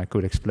it, and I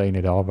could explain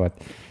it all,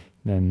 but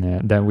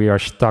then we are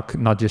stuck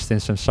not just in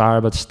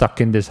samsara, but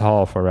stuck in this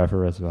hall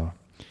forever as well.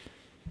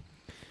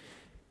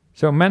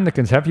 So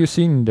mendicants, have you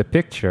seen the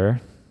picture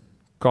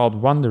called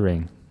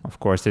Wandering? Of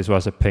course, this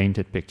was a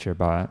painted picture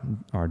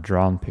or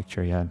drawn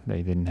picture. Yeah,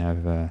 they didn't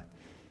have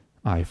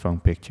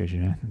iPhone pictures,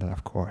 you know,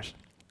 of course.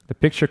 The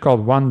picture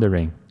called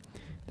Wandering.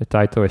 The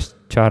title is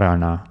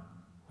Charana,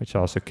 which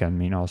also can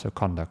mean also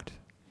conduct.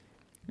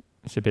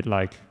 It's a bit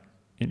like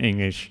in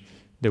English,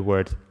 the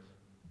word,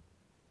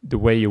 the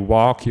way you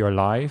walk your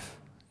life,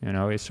 you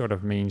know, it sort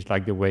of means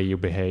like the way you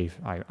behave,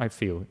 I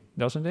feel,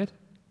 doesn't it?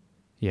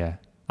 Yeah,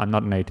 I'm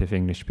not a native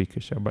English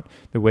speaker, so, but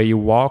the way you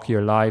walk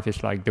your life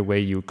is like the way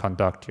you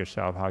conduct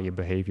yourself, how you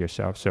behave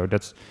yourself. So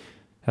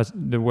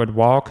the word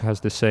walk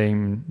has the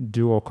same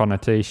dual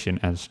connotation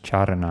as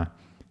charana,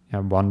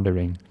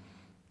 wandering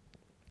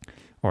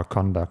or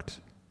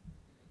conduct.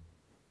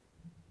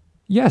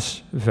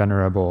 Yes,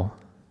 Venerable.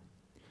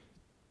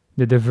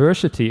 The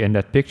diversity in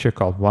that picture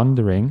called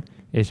wandering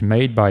is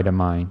made by the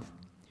mind.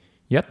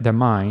 Yet the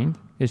mind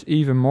is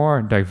even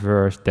more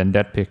diverse than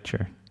that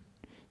picture.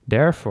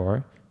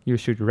 Therefore, you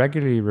should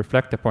regularly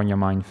reflect upon your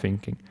mind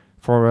thinking.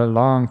 For a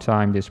long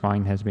time, this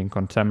mind has been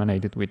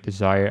contaminated with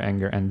desire,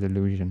 anger, and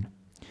delusion.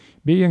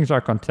 Beings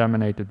are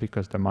contaminated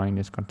because the mind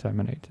is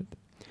contaminated.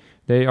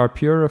 They are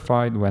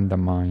purified when the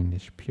mind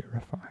is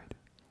purified.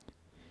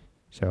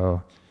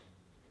 So,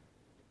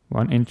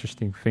 one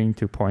interesting thing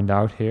to point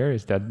out here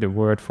is that the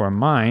word for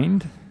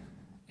mind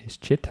is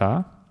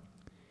chitta,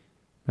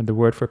 and the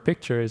word for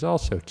picture is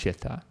also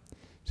chitta.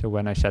 So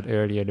when I said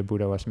earlier the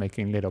Buddha was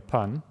making a little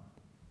pun,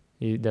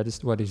 that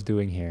is what he's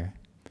doing here.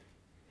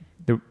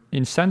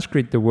 In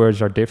Sanskrit the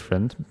words are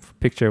different.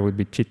 Picture would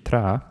be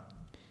chitra,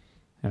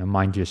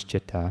 mind just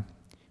chitta.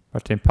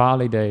 But in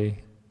Pali they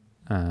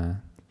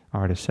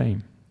are the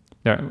same.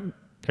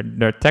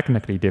 They're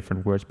technically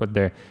different words, but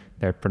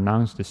they're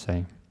pronounced the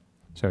same.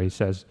 So he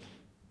says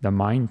the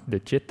mind, the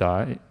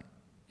chitta,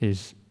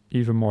 is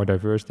even more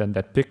diverse than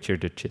that picture,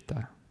 the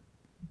chitta.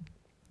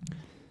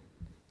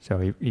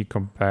 So he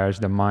compares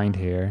the mind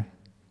here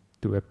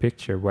to a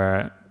picture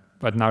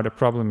but now the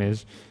problem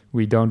is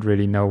we don't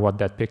really know what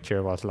that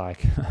picture was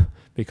like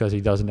because he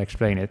doesn't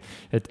explain it.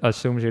 It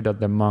assumes here that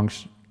the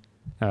monks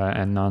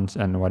and nuns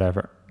and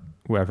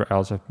whoever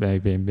else have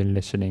maybe been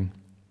listening,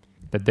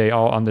 that they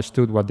all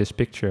understood what this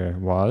picture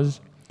was.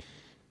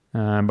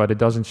 But it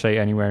doesn't say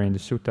anywhere in the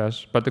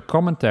suttas. But the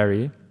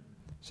commentary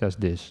says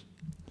this.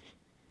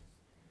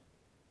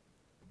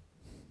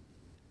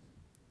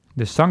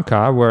 The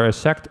Sangha were a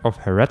sect of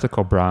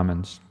heretical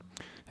Brahmins.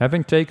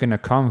 Having taken a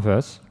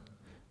canvas,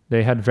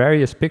 they had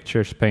various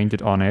pictures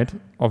painted on it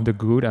of the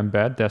good and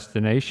bad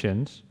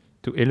destinations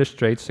to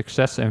illustrate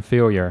success and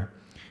failure,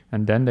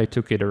 and then they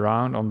took it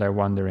around on their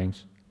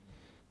wanderings.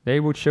 They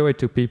would show it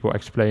to people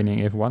explaining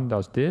if one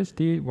does this,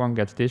 one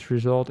gets this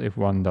result, if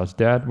one does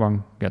that,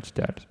 one gets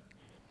that.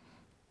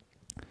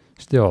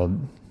 Still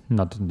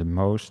not the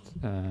most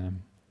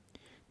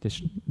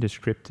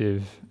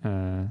descriptive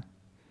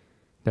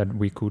that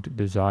we could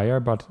desire,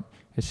 but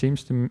it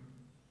seems to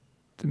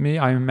me,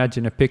 I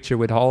imagine a picture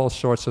with all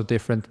sorts of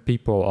different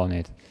people on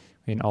it,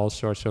 in all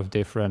sorts of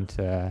different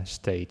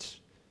states,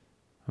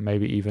 or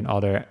maybe even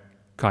other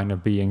kind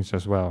of beings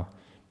as well.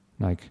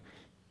 Like,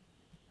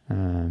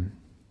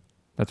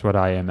 that's what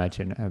I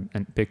imagine,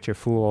 a picture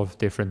full of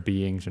different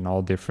beings and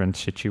all different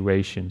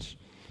situations.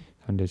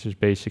 And this is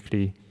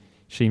basically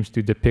seems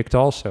to depict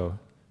also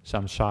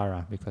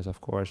samsara, because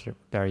of course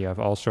there you have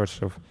all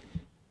sorts of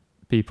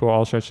people,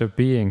 all sorts of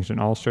beings, and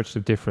all sorts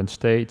of different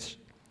states.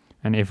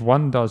 And if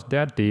one does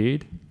that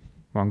deed,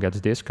 one gets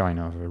this kind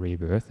of a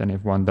rebirth, and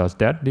if one does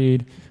that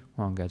deed,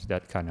 one gets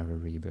that kind of a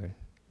rebirth.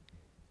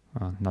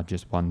 Well, not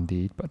just one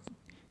deed, but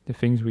the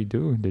things we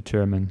do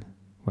determine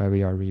where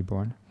we are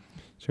reborn.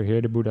 So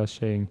here the Buddha is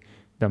saying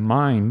the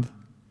mind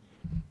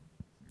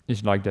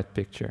is like that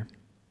picture.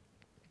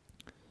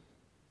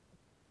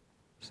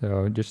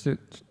 So just to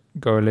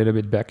go a little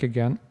bit back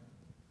again.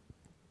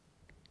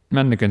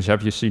 Mendicants,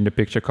 have you seen the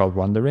picture called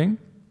Wandering?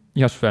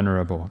 Yes,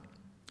 Venerable.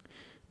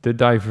 The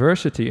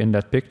diversity in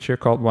that picture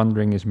called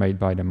Wandering is made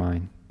by the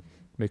mind.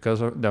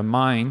 Because the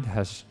mind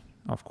has,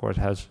 of course,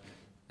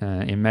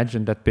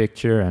 imagined that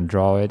picture and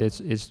draw it.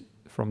 It's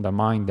from the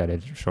mind that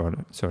it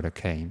sort of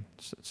came.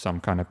 Some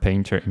kind of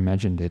painter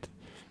imagined it.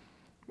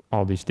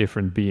 All these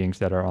different beings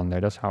that are on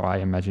there. That's how I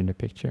imagine the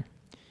picture.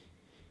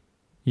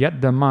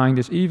 Yet the mind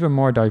is even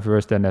more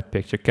diverse than that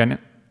picture.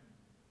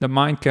 The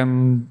mind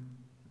can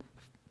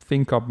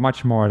think up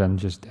much more than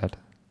just that.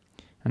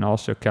 And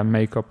also can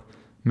make up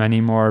many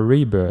more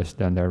rebirths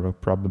than there were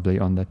probably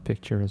on that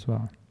picture as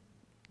well.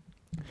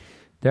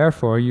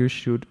 Therefore, you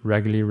should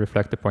regularly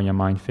reflect upon your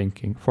mind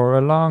thinking for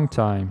a long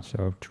time,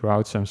 so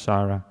throughout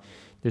samsara,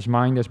 This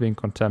mind has been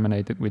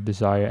contaminated with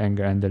desire,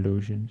 anger, and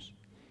delusions.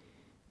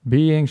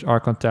 Beings are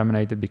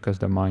contaminated because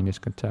the mind is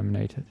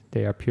contaminated.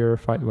 They are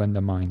purified when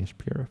the mind is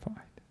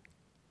purified.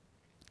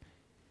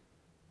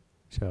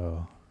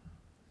 So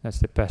that's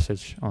the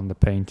passage on the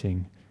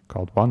painting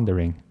called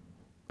Wandering.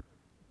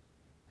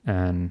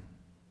 And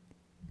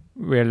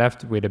we're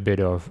left with a bit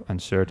of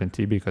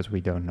uncertainty because we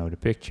don't know the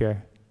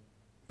picture.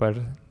 But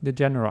the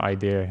general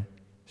idea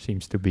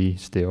seems to be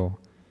still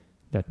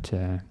that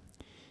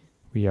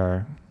we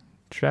are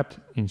trapped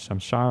in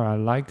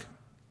samsara, like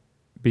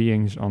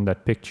beings on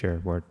that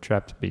picture were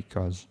trapped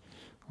because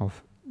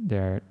of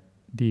their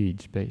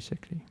deeds,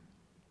 basically.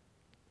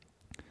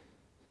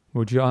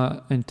 Would you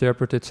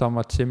interpret it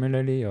somewhat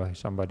similarly, or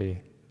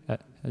somebody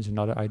has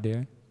another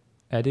idea?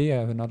 Eddie, you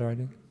have another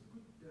idea?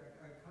 Yeah,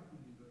 I can't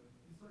really, but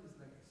this one is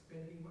like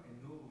expanding what I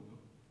know, you know.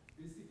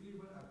 Basically,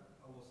 what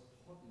I was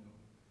taught, you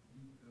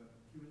know,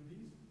 human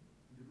beings,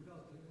 the Buddha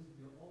was telling us,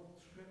 we are all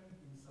trapped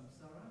in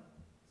samsara.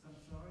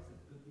 Samsara is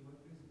a 31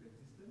 phase of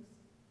existence.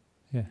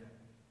 Yeah.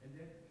 And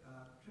then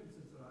trapped in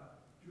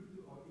samsara, due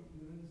to our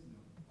ignorance, you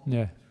know, of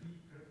Yeah.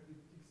 three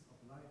characteristics of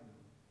life, you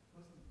know.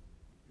 First,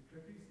 the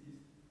characteristics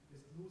is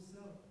there's no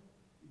self.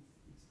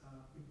 It's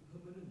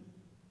impermanent.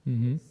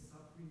 Mm-hmm.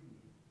 Suffering.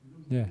 We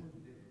don't Yeah. know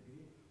that,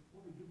 okay?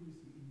 What we do is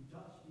we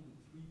indulge in the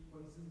three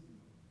poisons, you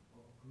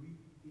know, of greed,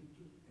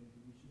 hatred, and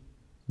delusion.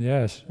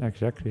 Yes,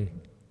 exactly.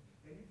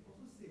 And it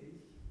also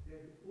says that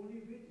the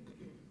only way to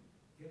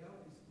get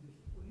out is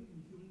only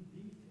in human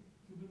being,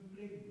 human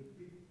plane, the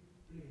fifth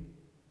plane,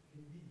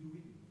 can we do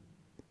it.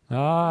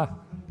 Ah,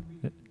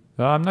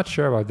 well, I'm not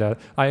sure about that.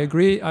 I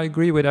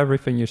agree with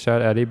everything you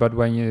said, Eddie, but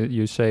when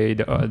you say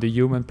the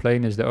human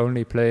plane is the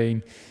only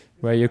plane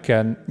where you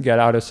can get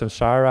out of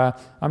samsara,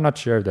 I'm not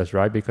sure if that's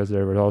right, because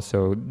there were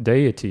also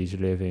deities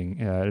living,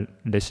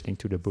 listening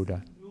to the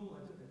Buddha. No,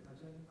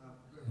 Ajahn,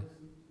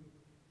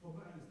 from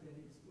my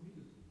understanding, it's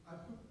only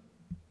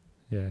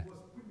Yeah. was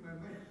put in my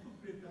mind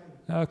every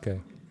time. Okay.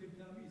 You can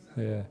tell me,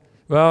 is Yeah.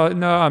 Well,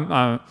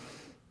 no,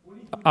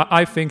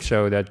 I think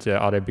so that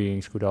other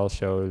beings could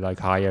also, like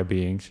higher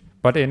beings.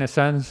 But in a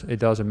sense, it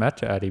doesn't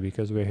matter, Eddie,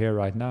 because we're here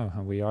right now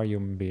and we are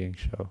human beings.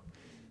 So,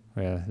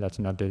 well, let's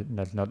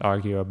not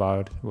argue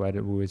about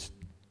who is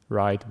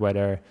right,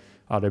 whether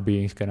other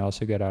beings can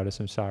also get out of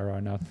samsara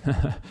or not,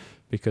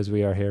 because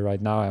we are here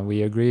right now and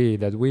we agree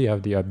that we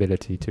have the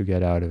ability to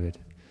get out of it.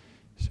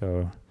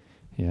 So,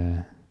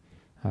 yeah,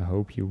 I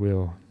hope you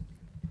will.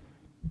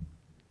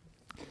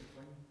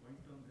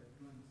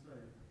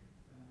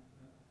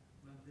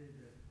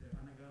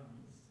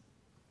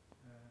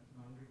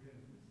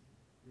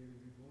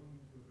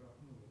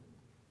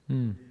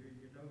 Mm. They will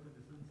get out of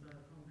the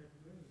samsara from that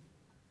world.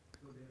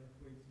 So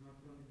therefore it's not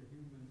only the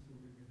humans who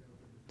will get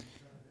out of the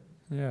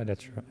samsara. Yeah,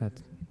 that's right.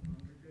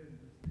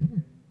 Non-returnees, they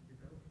can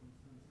get out from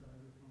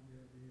samsara from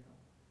where they are.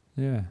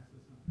 Yeah. So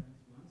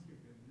sometimes once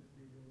returners,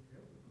 they don't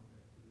have to come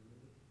back to the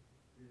world.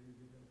 They will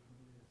get out from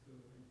there. So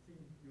I think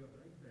you are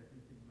right, I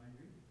think in my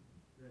view,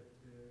 that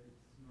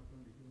it's not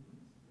only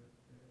humans, but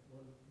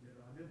there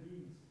are other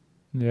beings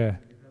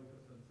Yeah. who get out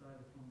of samsara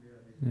from where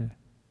they Yeah.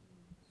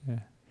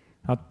 Yeah.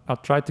 I'll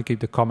try to keep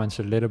the comments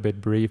a little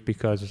bit brief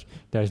because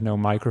there's no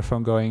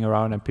microphone going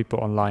around and people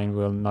online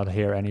will not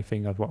hear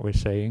anything of what we're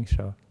saying,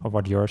 so of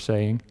what you're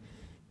saying.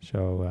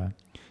 So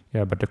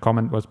yeah, but the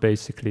comment was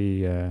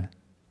basically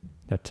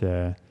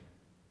that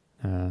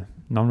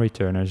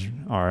non-returners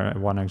are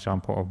one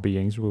example of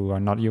beings who are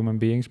not human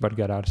beings but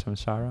get out of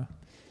samsara.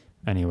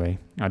 Anyway,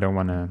 I don't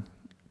want to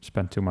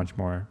spend too much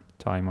more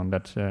time on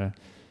that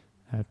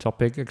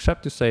topic,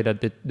 except to say that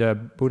the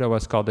Buddha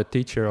was called the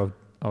teacher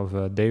of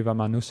Deva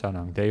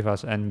Manusanang,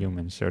 Devas and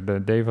humans. So the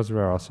Devas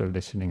were also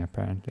listening,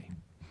 apparently.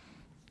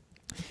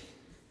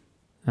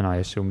 And I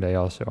assume they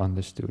also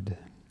understood.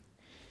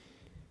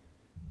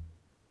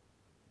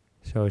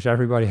 So is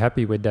everybody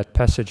happy with that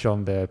passage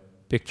on the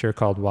picture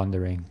called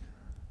Wandering?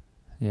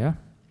 Yeah?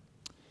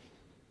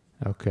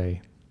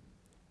 Okay.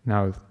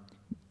 Now,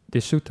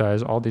 this sutta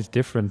has all these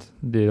different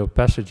little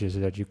passages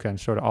that you can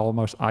sort of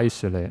almost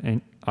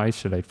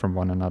isolate from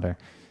one another,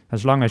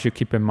 as long as you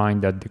keep in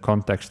mind that the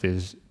context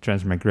is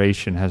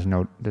transmigration has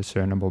no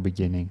discernible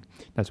beginning.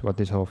 That's what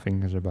this whole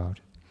thing is about.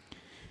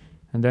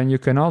 And then you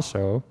can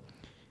also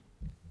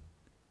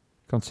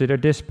consider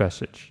this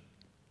passage.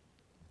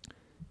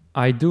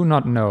 I do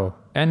not know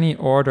any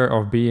order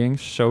of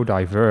beings so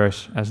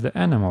diverse as the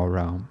animal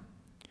realm.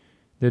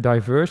 The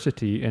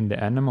diversity in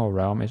the animal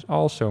realm is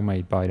also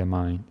made by the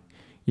mind,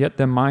 yet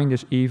the mind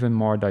is even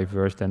more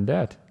diverse than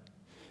that.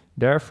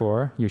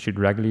 Therefore, you should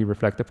regularly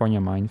reflect upon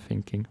your mind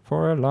thinking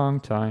for a long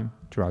time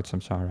throughout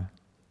samsara.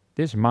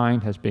 This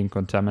mind has been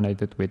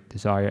contaminated with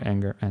desire,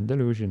 anger, and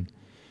delusion.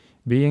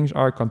 Beings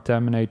are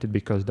contaminated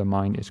because the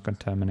mind is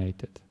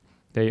contaminated.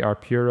 They are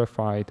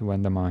purified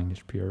when the mind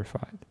is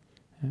purified.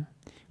 Yeah?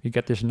 You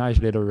get this nice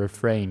little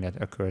refrain that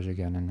occurs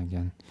again and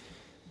again.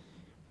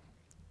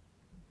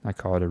 I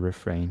call it a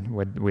refrain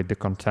with the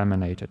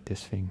contaminated,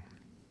 this thing.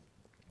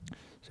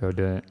 So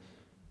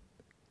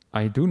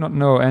I do not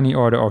know any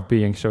order of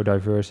being so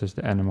diverse as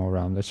the animal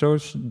realm.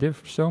 There's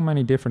so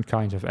many different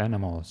kinds of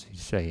animals,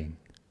 he's saying.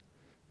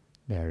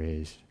 There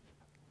is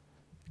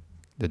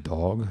the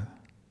dog,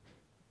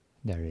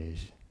 there is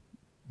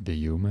the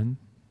human.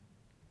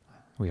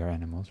 We are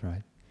animals,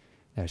 right?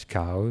 There's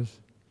cows,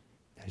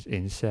 there's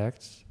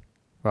insects.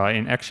 Well,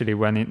 actually,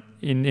 when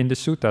in the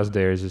suttas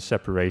there is a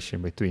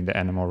separation between the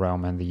animal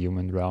realm and the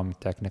human realm,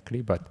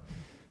 technically, but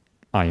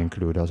I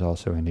include us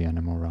also in the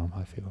animal realm,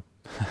 I feel.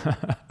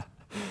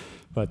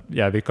 But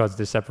yeah, because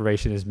the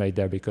separation is made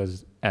there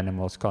because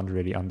animals can't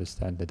really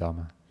understand the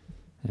Dhamma.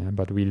 Yeah,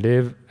 but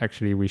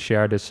we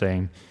share the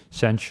same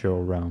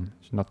sensual realm.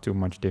 It's not too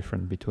much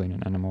different between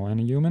an animal and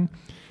a human.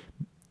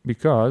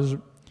 Because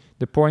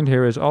the point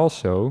here is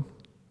also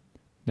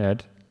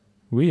that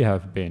we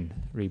have been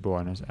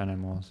reborn as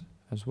animals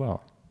as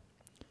well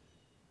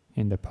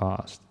in the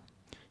past.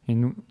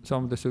 In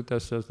some of the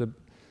suttas,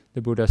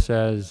 the Buddha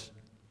says,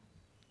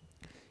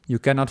 you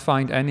cannot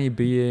find any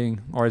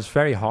being, or it's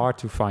very hard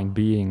to find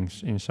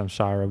beings in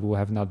samsara who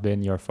have not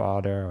been your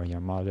father or your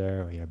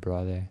mother or your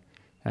brother.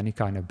 Any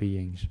kind of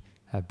beings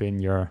have been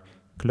your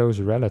close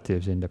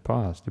relatives in the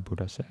past, the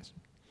Buddha says,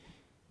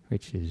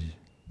 which is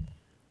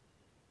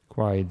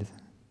quite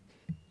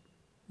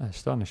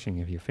astonishing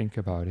if you think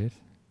about it.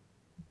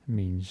 It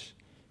means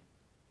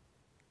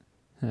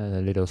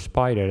the little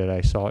spider that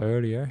I saw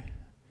earlier,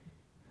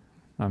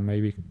 I'm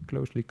maybe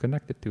closely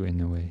connected to in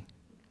a way.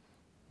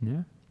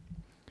 Yeah?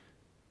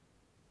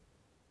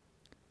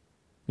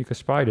 Because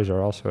spiders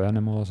are also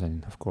animals,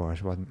 and of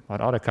course,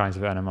 what other kinds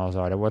of animals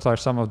are there? What are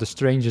some of the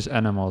strangest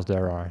animals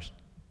there are?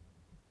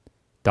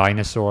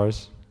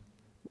 Dinosaurs.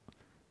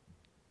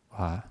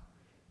 Wow.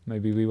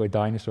 Maybe we were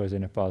dinosaurs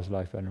in a past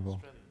life,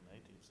 animal.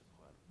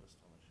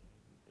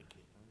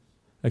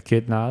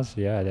 Echidnas,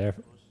 yeah, they're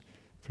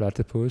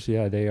platypus,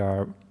 yeah, they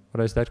are.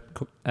 What is that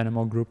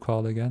animal group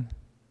called again?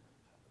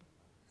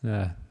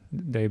 Yeah,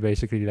 they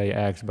basically lay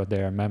eggs, but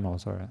they are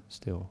mammals, or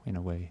still in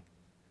a way.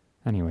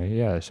 Anyway,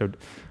 yeah, so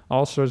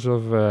all sorts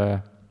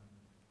of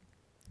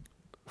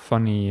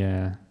funny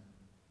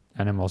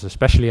animals,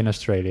 especially in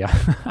Australia.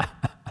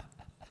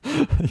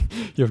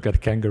 You've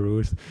got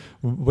kangaroos.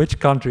 Which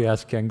country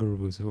has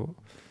kangaroos?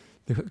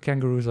 The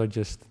kangaroos are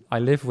just, I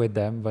live with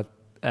them,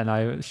 and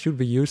I should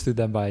be used to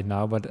them by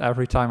now, but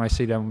every time I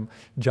see them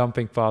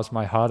jumping past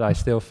my hut, I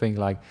still think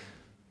like,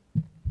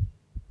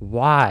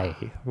 why?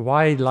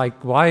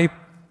 Why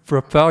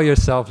propel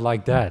yourself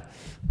like that?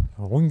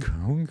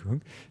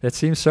 That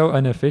seems so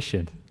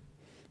inefficient.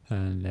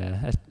 And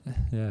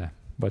yeah,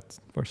 but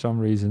for some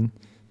reason,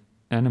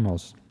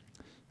 animals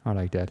are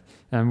like that.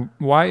 And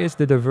why is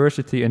the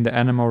diversity in the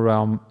animal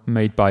realm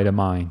made by the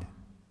mind?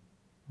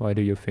 Why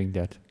do you think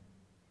that?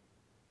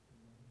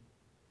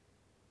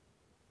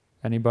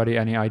 Anybody,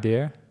 any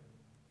idea?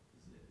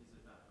 Is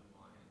it that the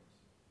mind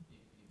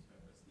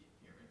interprets the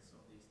appearance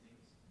of these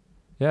things?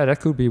 Yeah,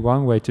 that could be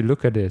one way to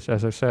look at this.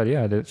 As I said,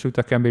 yeah, the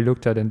sutta can be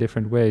looked at in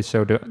different ways.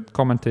 So the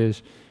comment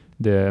is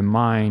the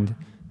mind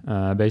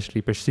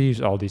basically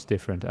perceives all these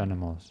different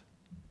animals.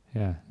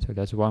 Yeah, so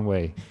that's one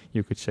way.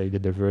 You could say the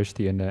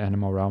diversity in the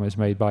animal realm is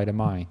made by the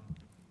mind.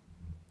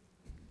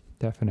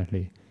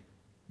 Definitely.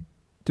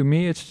 To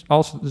me,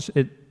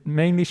 it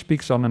mainly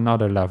speaks on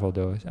another level,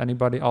 though.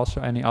 Anybody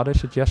also any other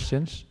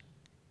suggestions?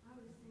 I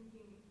was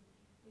thinking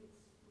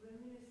it's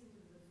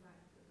reminiscent of the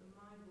fact that the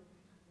mind will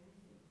pick up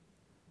anything.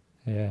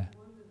 Yeah.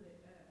 Wonder the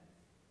earth.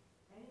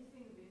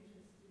 Anything of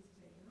interest is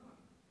taken on.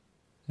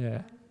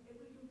 Yeah. And we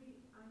can be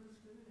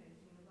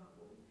undiscriminating about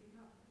what we pick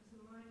up because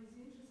the mind is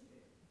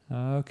interested.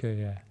 Okay,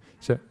 yeah.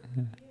 So.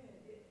 Yeah.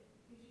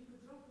 If you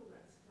could drop all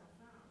that stuff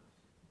out,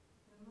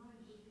 the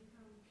mind would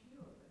become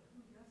pure. But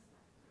who does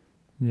that?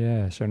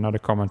 Yeah, so another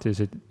comment is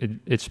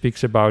it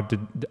speaks about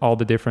all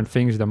the different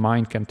things the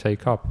mind can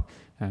take up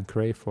and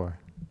crave for.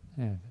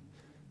 Yeah.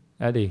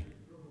 Eddie.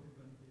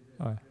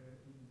 Oh. In the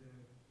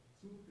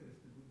sutras,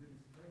 the Buddha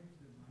describes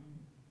the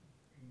mind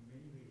in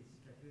many ways: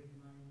 scattered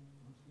mind,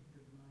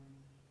 constricted mind,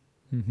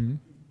 Mm-hmm.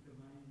 the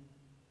mind,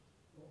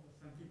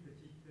 sankipta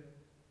chitta,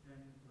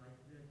 and like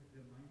that,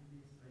 the mind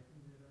is, I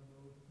think there are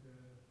about,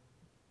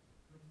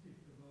 what's it,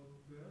 about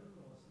 12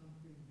 or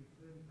something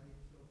different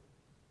types of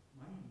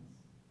minds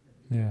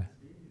at Yeah.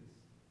 different stages.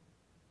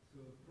 So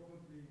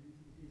probably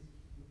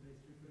Buddha is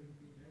referring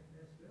to that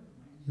as well.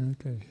 Mind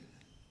Okay.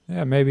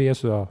 Yeah, maybe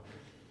as well.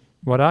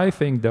 What I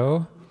think,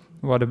 though,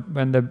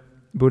 when the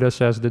Buddha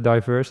says the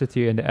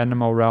diversity in the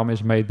animal realm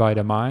is made by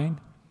the mind,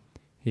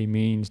 he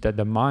means that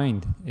the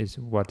mind is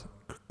what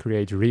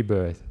creates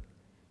rebirth.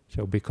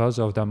 So because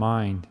of the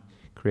mind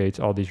creates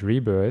all this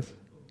rebirth,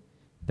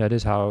 that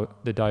is how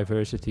the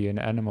diversity in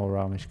the animal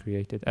realm is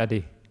created.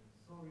 Eddie.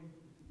 Sorry to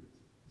say it,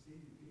 okay?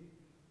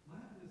 My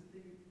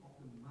understanding of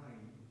the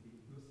mind,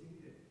 okay, you're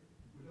saying that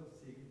Buddha was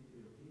saying,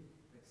 okay,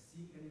 like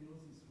seeing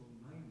animals is from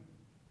mind.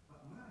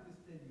 But my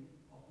understanding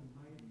of the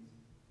mind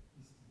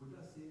is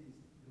Buddha says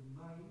the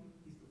mind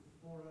is the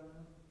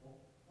forerunner of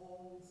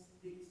all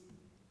states.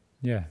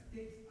 Yeah.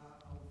 States are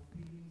our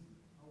feelings,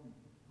 how we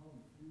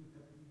feel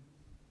happy.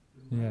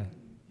 The Yeah. mind,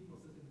 we think of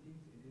certain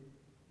things, and then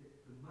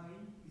the mind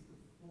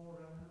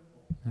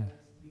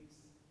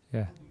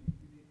Yeah.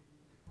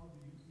 how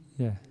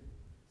do you Yeah.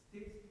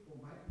 states for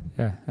my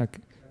Yeah.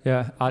 Okay.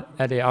 Yeah,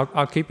 Eddie,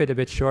 I'll keep it a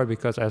bit short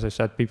because, as I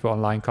said, people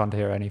online can't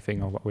hear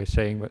anything of what we're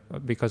saying,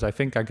 but because I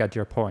think I get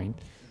your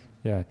point.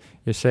 Yeah,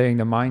 you're saying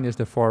the mind is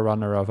the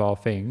forerunner of all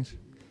things.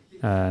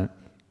 Yeah,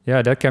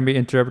 that can be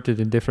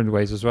interpreted in different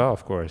ways as well,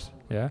 of course.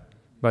 Yeah,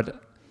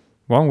 but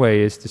one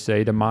way is to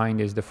say the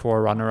mind is the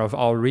forerunner of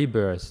all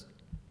rebirths,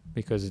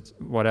 because it's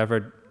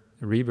whatever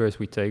rebirth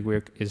we take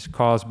is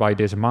caused by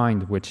this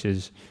mind, which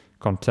is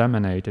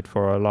contaminated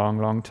for a long,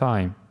 long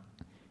time.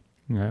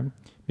 Yeah.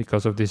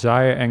 Because of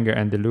desire, anger,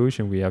 and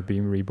delusion, we have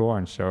been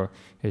reborn. So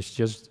it's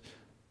just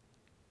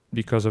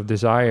because of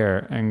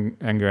desire,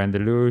 anger, and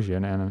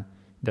delusion, and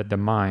that the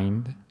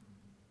mind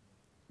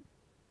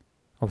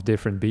of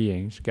different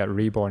beings get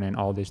reborn in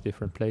all these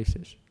different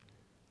places.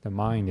 The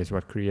mind is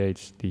what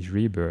creates these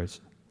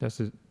rebirths. This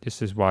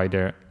is why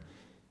the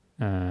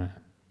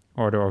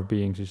order of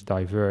beings is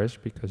diverse,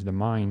 because the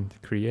mind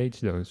creates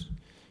those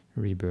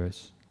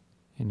rebirths,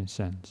 in a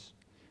sense.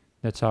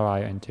 That's how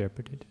I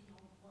interpret it.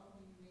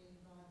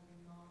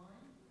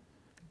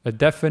 A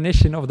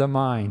definition of the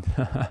mind.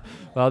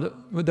 Well,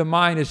 the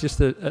mind is just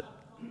a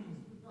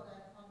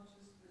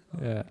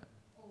yeah.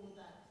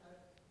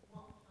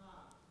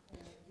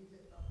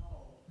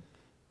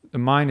 The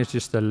mind is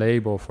just a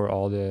label for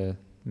all the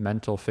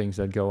mental things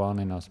that go on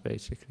in us,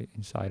 basically,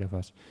 inside of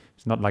us.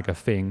 It's not like a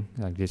thing,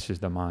 like this is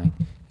the mind.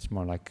 It's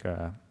more like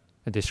a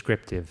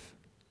descriptive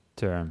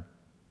term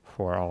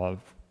for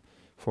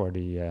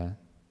the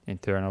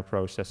internal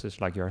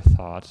processes, like your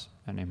thoughts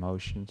and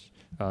emotions.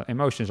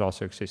 Emotions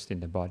also exist in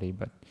the body,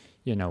 but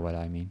you know what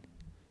I mean.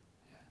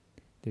 Yeah.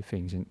 The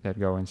things that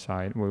go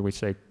inside, when we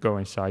say go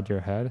inside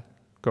your head,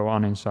 go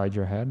on inside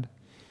your head,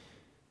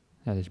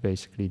 that is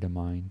basically the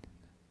mind.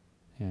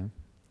 Yeah.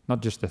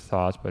 Not just the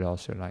thoughts, but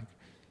also like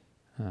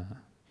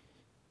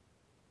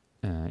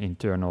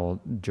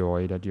internal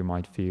joy that you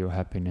might feel,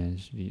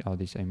 happiness, all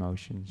these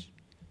emotions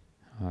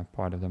are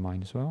part of the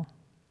mind as well.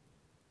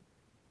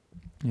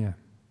 Yeah.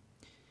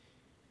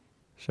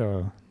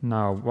 So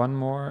now one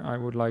more I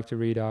would like to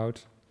read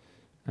out,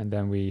 and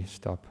then we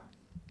stop.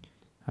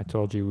 I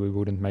told you we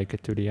wouldn't make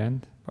it to the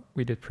end, but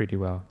we did pretty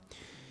well.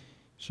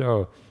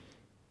 So,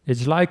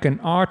 it's like an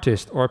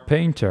artist or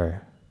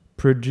painter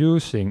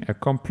producing a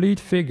complete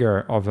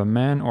figure of a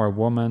man or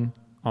woman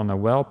on a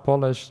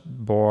well-polished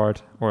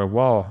board or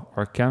wall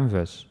or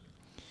canvas,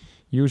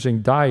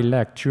 using dye,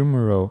 lac,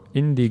 turmeric,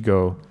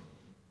 indigo,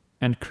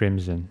 and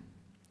crimson.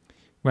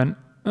 When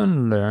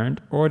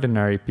unlearned,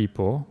 ordinary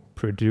people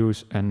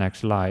produce a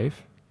next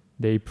life,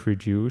 they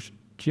produce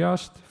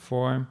just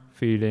form,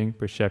 feeling,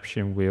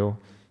 perception, will,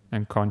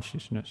 and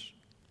consciousness.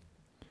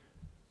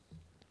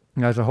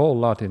 There's a whole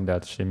lot in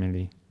that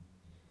simile.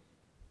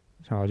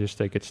 So I'll just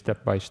take it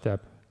step by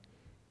step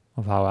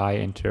of how I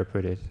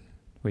interpret it,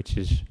 which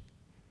is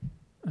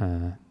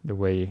the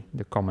way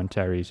the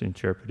commentaries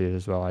interpret it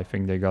as well. I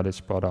think they got it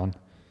spot on.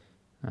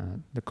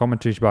 The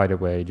commentaries, by the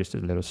way, just a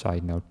little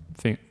side note,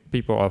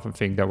 people often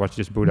think that was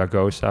just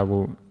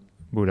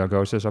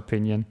Buddhaghosa's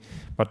opinion,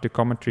 but the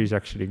commentaries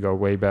actually go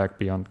way back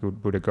beyond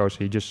Buddhaghosa.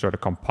 He just sort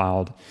of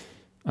compiled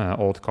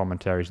old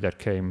commentaries that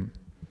came,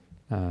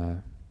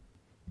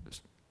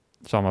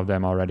 some of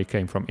them already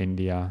came from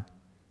India,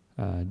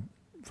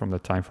 from the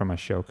time from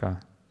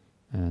Ashoka,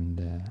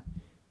 and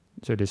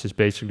so this is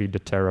basically the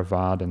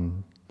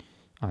Theravadan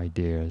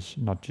ideas,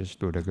 not just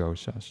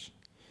Buddhaghosa's.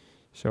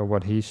 So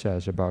what he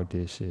says about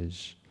this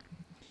is,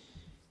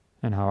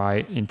 and how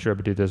I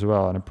interpret it as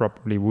well, and I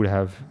probably would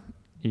have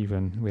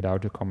even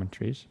without the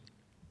commentaries,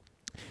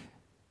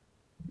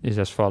 is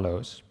as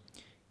follows.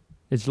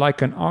 It's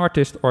like an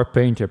artist or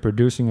painter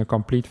producing a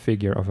complete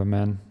figure of a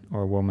man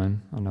or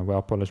woman on a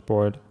well-polished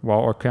board,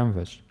 wall, or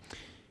canvas.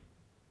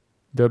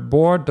 The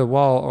board, the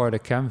wall, or the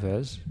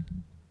canvas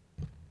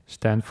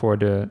stand for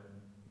the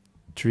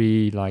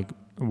three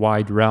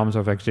wide realms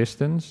of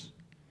existence: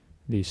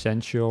 the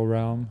essential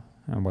realm,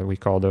 and what we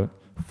call the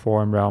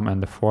form realm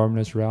and the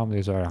formless realm.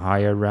 These are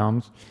higher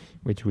realms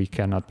which we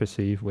cannot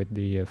perceive with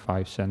the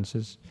five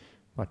senses,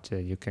 but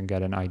you can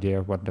get an idea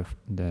of what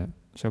the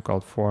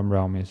so-called form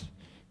realm is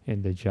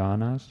in the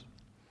jhanas.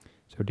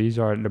 So these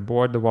are the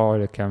board, the wall, or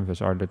the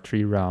canvas are the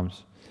three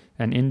realms.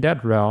 And in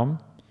that realm,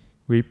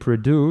 we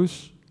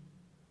produce,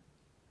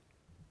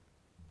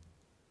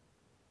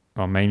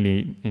 well,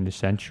 mainly in the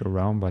sensual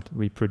realm, but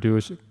we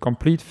produce a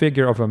complete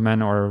figure of a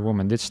man or a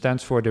woman. This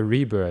stands for the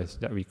rebirth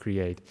that we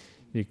create.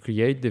 We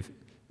create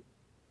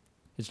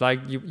it's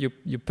like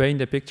you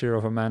paint a picture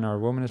of a man or a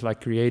woman. It's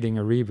like creating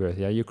a rebirth.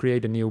 Yeah, you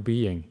create a new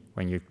being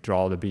when you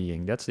draw the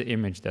being. That's the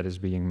image that is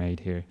being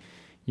made here.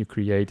 You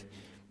create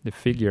the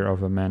figure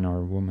of a man or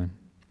a woman.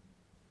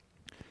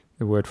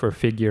 The word for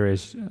figure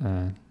is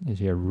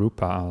here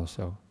rupa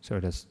also.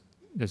 So this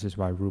is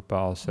why rupa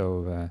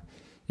also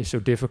is so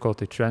difficult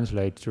to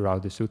translate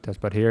throughout the suttas.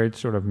 But here it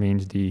sort of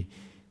means the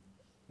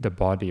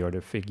body or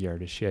the figure,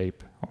 the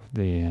shape of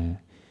the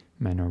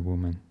man or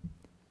woman.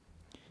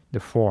 The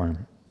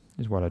form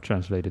is what I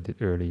translated it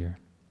earlier.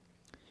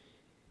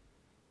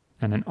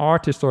 And an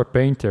artist or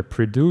painter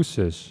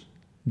produces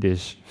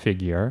this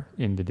figure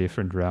in the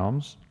different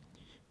realms.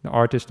 The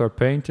artist or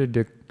painter,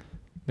 the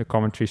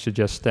commentary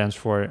suggests, stands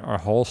for are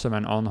wholesome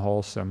and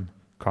unwholesome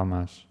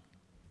commas.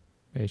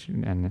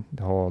 Basically, and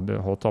the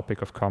whole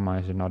topic of comma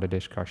is another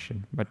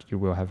discussion, but you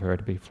will have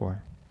heard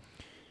before.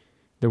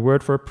 The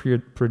word for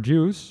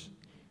produce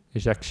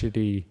is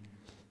actually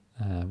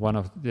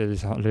it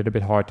is a little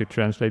bit hard to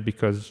translate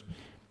because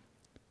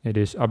it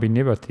is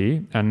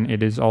abhinibhati, and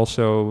it is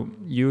also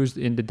used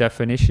in the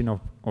definition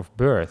of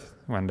birth.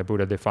 When the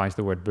Buddha defines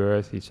the word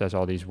birth, he says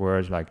all these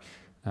words like,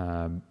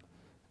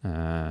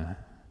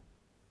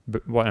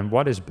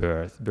 what is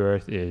birth?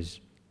 Birth is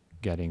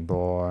getting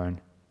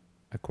born,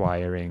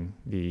 acquiring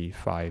the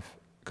 5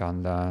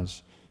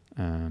 khandhas,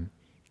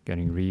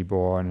 getting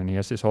reborn, and he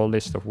has this whole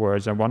list of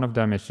words, and one of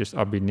them is just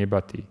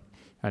abhinibhati,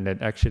 and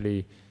that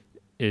actually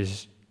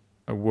is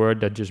a word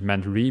that just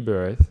meant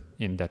rebirth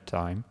in that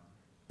time,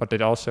 but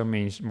it also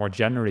means more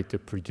generally to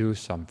produce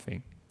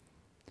something.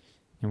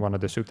 In one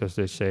of the suttas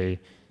they say,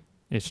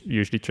 it's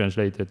usually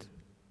translated,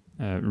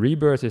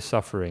 rebirth is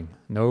suffering,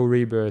 no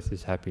rebirth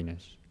is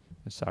happiness,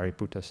 as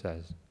Sariputta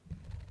says.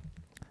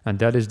 And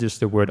that is just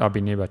the word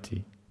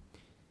abhinibhati.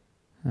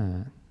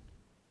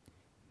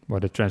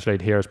 What it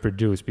translates here is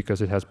produce,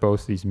 because it has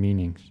both these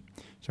meanings.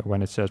 So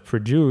when it says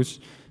produce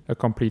a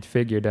complete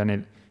figure,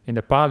 then in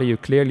the Pali you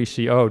clearly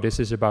see, oh, this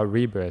is about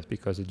rebirth,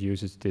 because it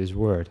uses this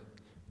word.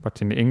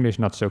 But in the English,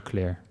 not so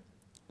clear.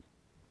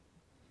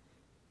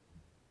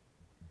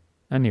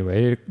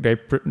 Anyway,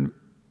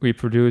 we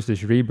produce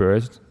this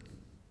rebirth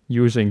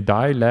using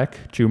dye,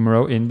 lac,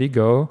 tumero,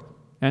 indigo,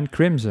 and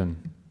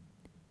crimson.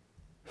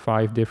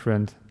 5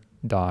 different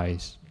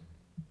dyes.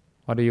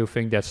 What do you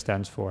think that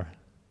stands for?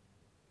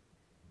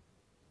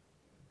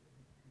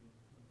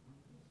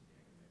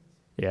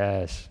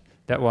 Yes,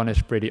 that one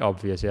is pretty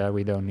obvious. Yeah,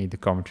 we don't need the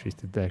commentaries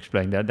to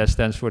explain that. That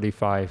stands for the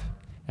 5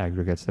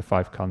 aggregates, the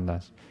 5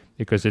 khandhas,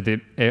 because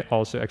it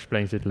also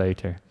explains it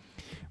later.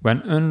 When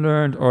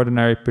unlearned,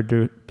 ordinary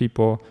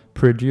people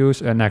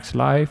produce a next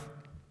life,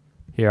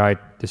 here I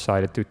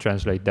decided to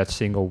translate that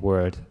single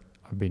word,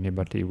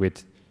 abhinibhati,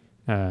 with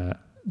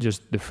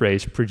just the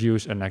phrase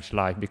produce a next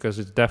life, because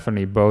it's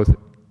definitely both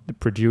the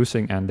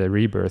producing and the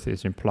rebirth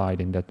is implied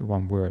in that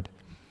one word.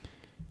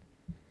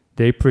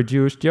 They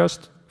produce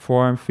just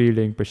form,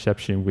 feeling,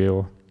 perception,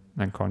 will,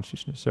 and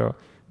consciousness. So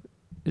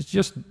it's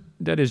just,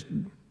 that is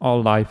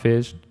all life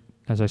is,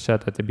 as I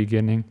said at the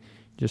beginning,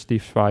 just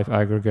these 5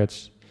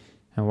 aggregates.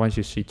 And once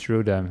you see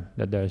through them,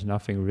 that there is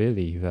nothing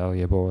really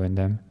valuable in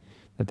them,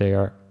 that they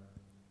are,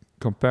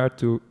 compared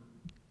to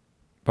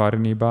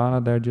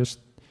parinibbana, they're just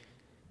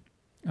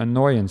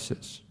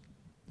annoyances.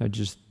 They're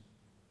just,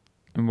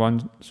 in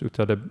one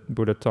sutta the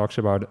Buddha talks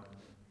about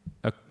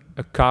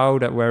a cow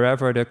that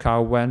wherever the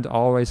cow went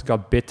always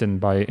got bitten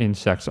by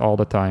insects all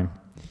the time.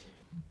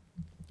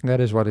 That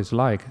is what it's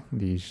like,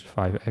 these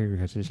 5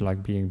 aggregates. It's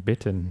like being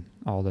bitten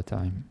all the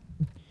time.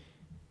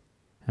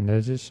 And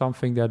this is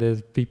something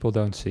that people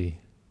don't see.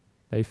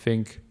 They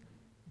think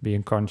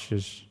being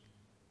conscious,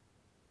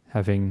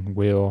 having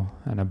will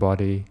and a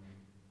body,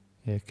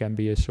 it can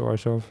be a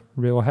source of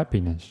real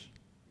happiness.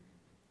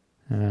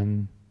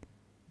 And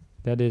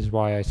that is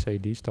why I say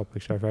these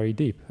topics are very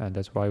deep, and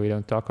that's why we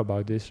don't talk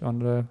about this on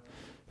the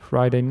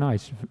Friday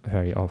nights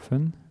very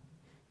often.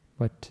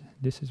 But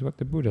this is what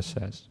the Buddha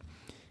says.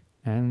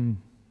 And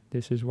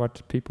this is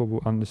what people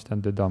who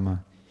understand the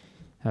Dhamma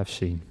have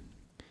seen.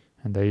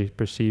 And they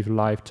perceive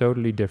life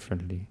totally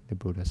differently, the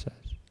Buddha says.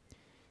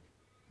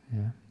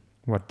 Yeah.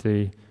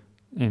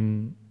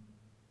 In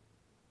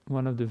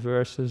one of the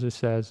verses it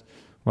says,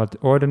 what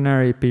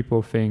ordinary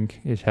people think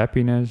is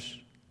happiness,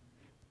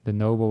 the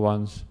noble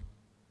ones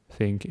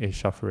think is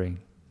suffering.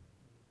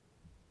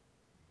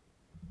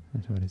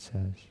 That's what it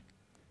says.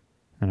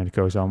 And it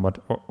goes on, what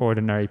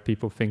ordinary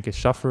people think is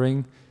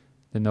suffering,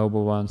 the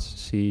noble ones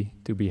see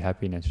to be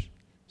happiness.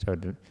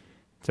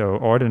 So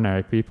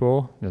ordinary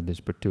people, that is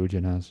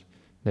Pratutyanas,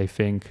 they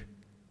think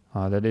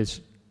that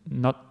is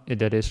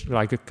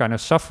like a kind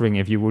of suffering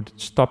if you would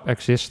stop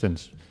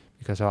existence,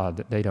 because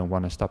they don't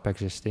want to stop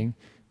existing.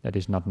 That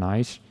is not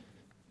nice.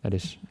 That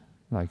is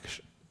like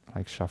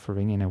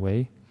suffering in a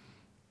way.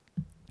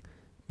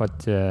 But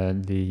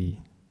the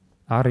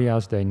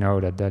Aryas, they know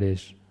that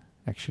is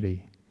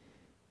actually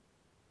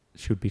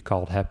should be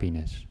called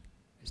happiness.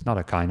 It's not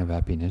a kind of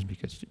happiness,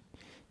 because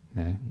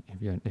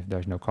if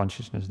there's no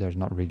consciousness, there's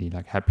not really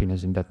like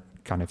happiness in that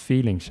kind of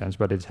feeling sense,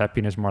 but it's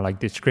happiness more like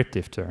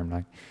descriptive term,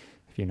 like,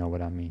 if you know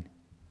what I mean.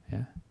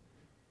 Yeah.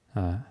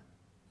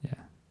 Yeah.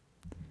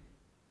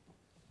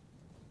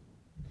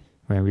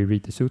 When we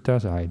read the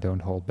suttas, I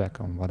don't hold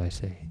back on what I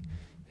say.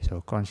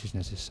 So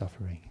consciousness is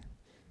suffering.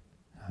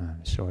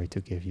 I'm sorry to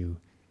give you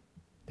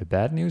the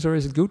bad news, or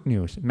is it good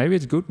news? Maybe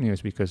it's good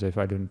news, because if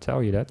I didn't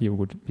tell you that, you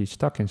would be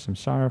stuck in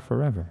samsara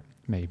forever,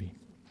 maybe.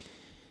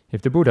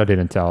 If the Buddha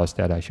didn't tell us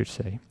that, I should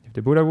say. If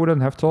the Buddha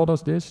wouldn't have told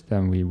us this,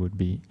 then we would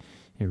be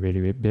in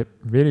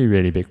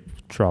really big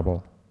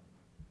trouble.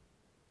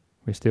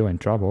 We're still in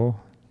trouble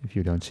if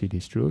you don't see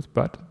this truth,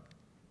 but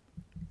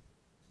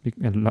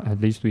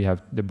at least we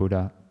have the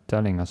Buddha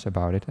telling us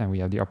about it, and we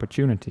have the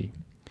opportunity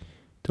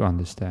to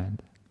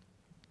understand.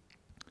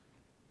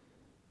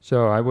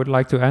 So I would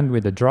like to end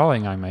with a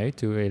drawing I made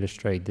to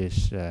illustrate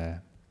this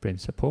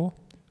principle,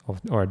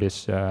 or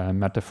this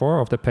metaphor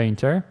of the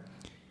painter.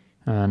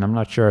 And I'm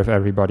not sure if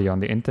everybody on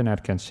the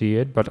internet can see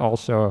it, but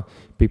also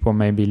people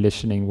may be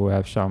listening who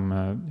have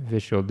some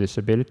visual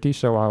disability.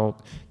 So I'll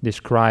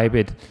describe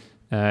it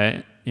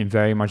in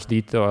very much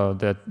detail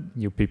that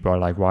you people are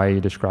like, why are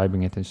you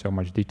describing it in so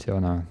much detail?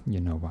 Now you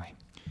know why.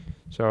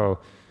 So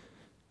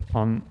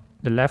on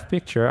the left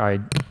picture, I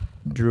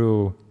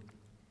drew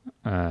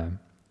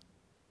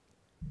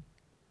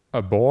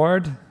a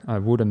board,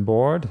 a wooden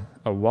board,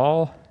 a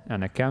wall,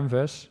 and a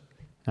canvas,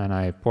 and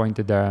I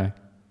pointed there.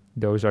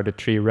 Those are the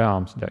three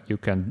realms that you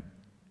can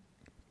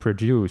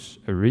produce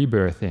a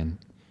rebirth in,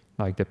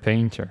 like the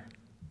painter.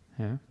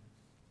 Yeah.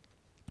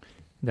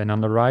 Then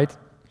on the right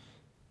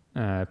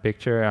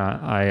picture,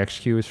 I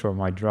excuse for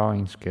my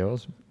drawing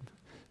skills,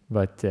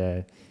 but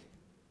there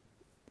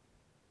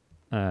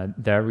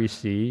we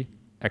see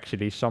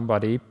actually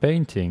somebody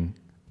painting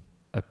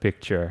a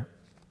picture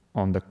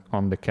on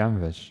the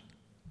canvas.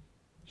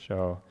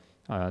 So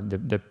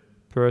the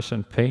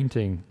person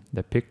painting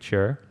the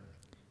picture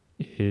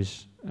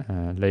is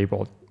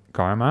labeled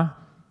karma,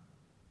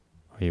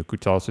 or you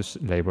could also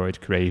label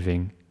it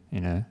craving.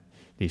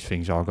 These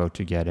things all go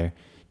together,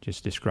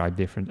 just describe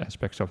different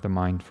aspects of the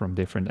mind from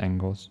different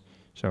angles.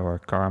 So our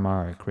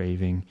karma, or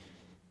craving,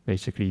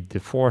 basically the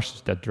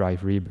forces that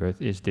drive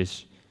rebirth is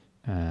this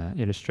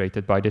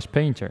illustrated by this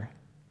painter.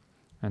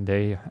 And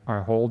they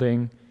are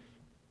holding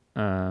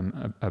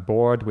a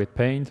board with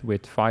paint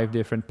with 5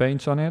 different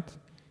paints on it,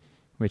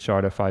 which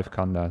are the 5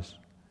 khandhas.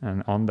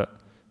 And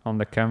on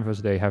the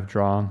canvas they have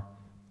drawn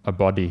a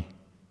body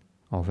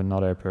of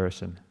another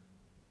person,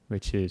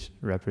 which is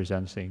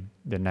representing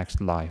the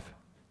next life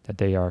that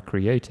they are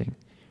creating.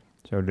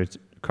 So that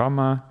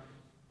karma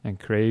and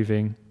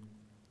craving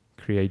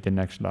create the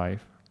next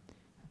life.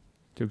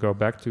 To go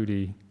back to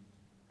the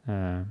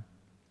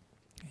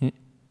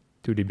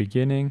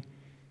beginning,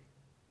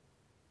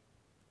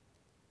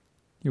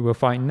 you will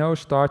find no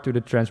start to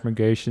the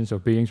transmigrations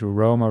of beings who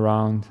roam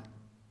around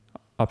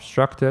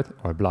obstructed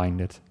or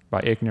blinded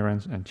by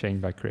ignorance and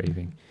chained by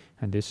craving.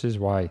 And this is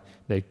why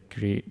they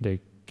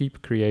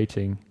keep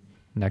creating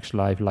next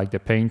life, like the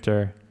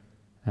painter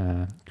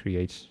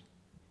creates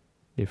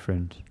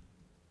different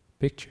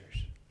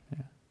pictures.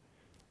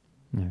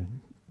 Yeah.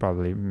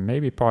 Probably,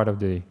 maybe part of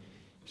the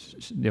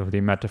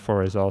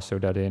metaphor is also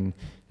that in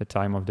the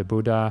time of the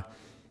Buddha,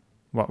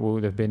 what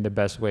would have been the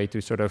best way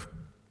to sort of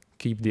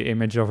keep the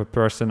image of a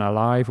person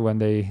alive when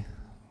they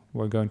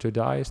were going to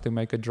die is to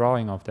make a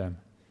drawing of them.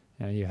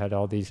 And you had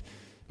all these,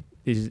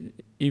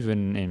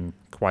 even in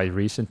quite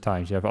recent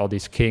times, you have all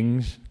these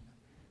kings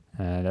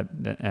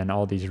and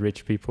all these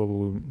rich people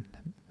who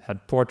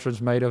had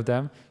portraits made of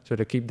them, so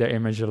to keep their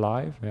image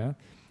alive. Yeah,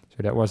 so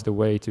that was the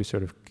way to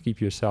sort of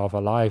keep yourself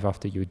alive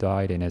after you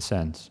died, in a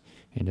sense,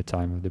 in the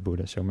time of the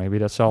Buddha. So maybe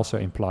that's also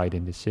implied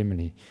in the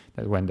simile,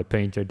 that when the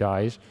painter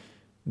dies,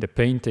 the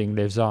painting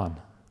lives on.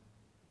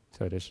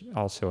 So there's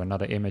also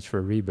another image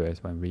for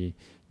rebirth. When we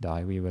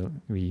die,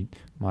 we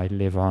might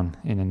live on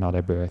in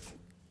another birth,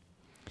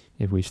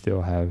 if we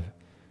still have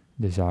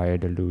desire,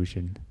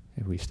 delusion,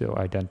 if we still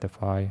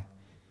identify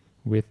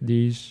with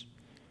these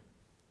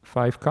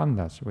 5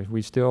 khandhas. If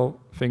we still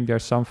think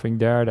there's something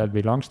there that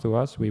belongs to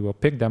us, we will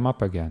pick them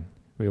up again.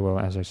 We will,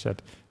 as I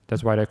said,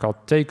 that's why they're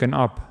called taken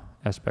up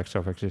aspects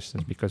of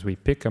existence, because we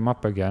pick them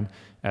up again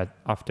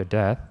after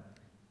death,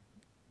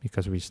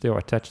 because we still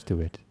attached to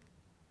it.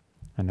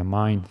 And the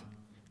mind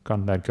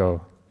can't let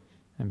go.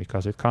 And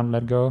because it can't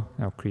let go,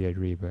 it'll create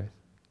rebirth.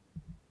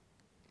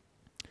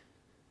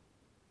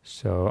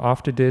 So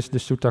after this, the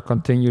sutta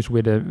continues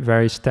with a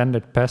very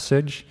standard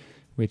passage,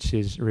 which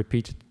is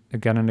repeated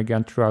again and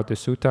again throughout the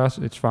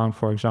suttas. It's found,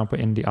 for example,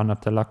 in the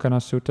Anattalakkhana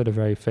Sutta, the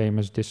very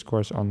famous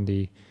discourse on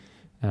the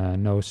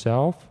no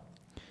self.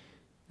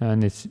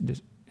 And it's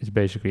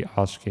basically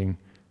asking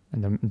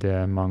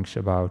the monks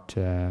about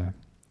the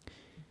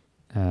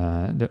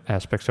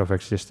aspects of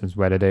existence,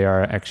 whether they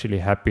are actually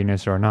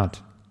happiness or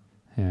not.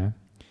 Yeah,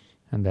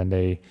 and then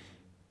they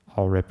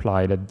all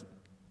reply that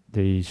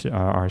these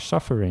are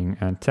suffering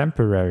and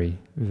temporary,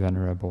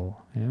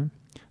 venerable. Yeah,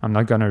 I'm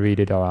not going to read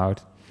it all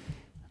out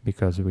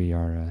because we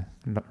are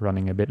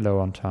running a bit low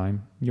on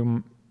time.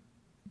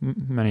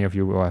 Many of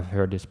you will have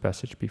heard this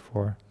passage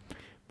before,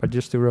 but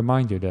just to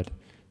remind you that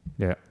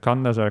the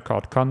khandhas are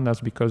called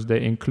khandhas because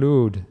they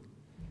include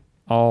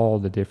all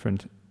the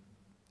different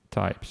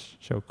types.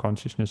 So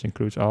consciousness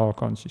includes all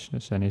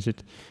consciousness. And is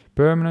it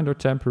permanent or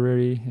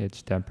temporary?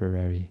 It's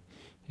temporary.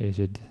 Is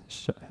it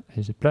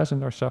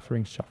pleasant or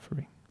suffering?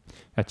 Suffering,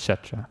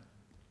 etc.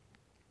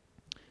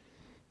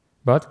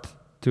 But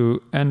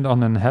to end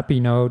on a happy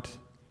note,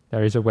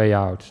 there is a way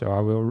out. So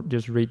I will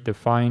just read the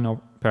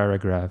final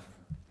paragraph.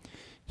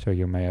 So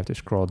you may have to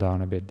scroll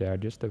down a bit there,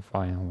 just the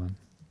final one.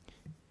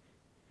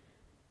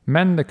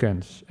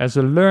 Mendicants, as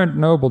a learned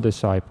noble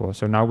disciple,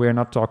 so now we're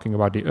not talking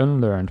about the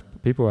unlearned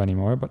people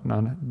anymore, but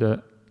now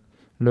the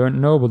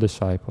learned noble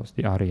disciples,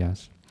 the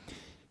Aryas.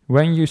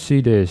 When you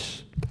see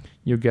this,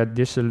 you get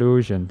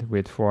disillusioned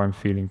with form,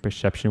 feeling,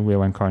 perception,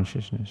 will, and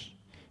consciousness.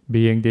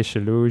 Being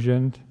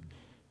disillusioned,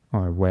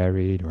 or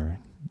worried, or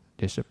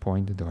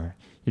disappointed, or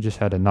you just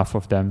had enough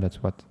of them,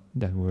 that's what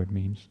that word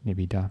means,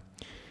 nibbida.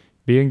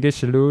 Being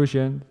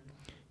disillusioned,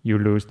 you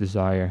lose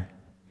desire.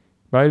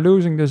 By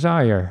losing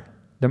desire,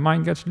 the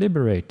mind gets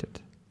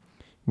liberated.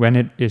 When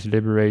it is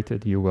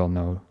liberated, you will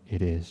know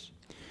it is.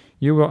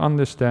 You will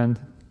understand,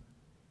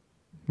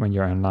 when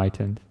you're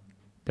enlightened,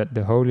 that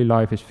the holy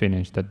life is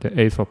finished, that the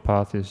Eightfold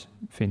Path is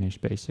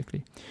finished,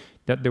 basically.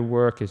 That the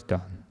work is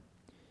done.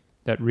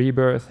 That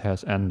rebirth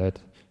has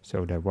ended,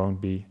 so there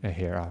won't be a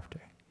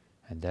hereafter.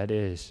 And that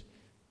is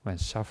when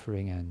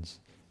suffering ends.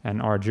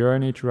 And our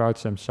journey throughout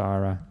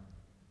samsara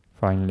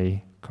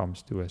finally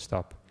comes to a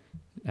stop.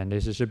 And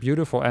this is a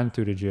beautiful end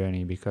to the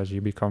journey, because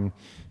you become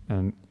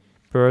a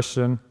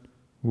person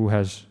who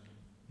has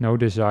no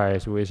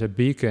desires, who is a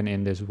beacon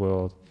in this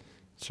world,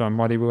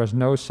 somebody who has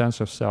no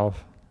sense of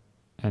self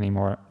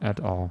anymore at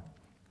all,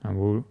 and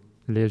who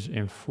lives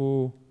in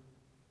full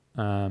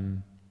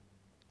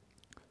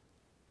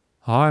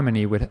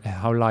harmony with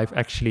how life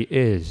actually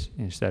is,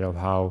 instead of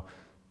how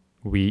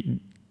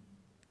we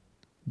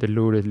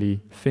deludedly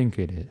think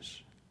it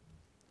is.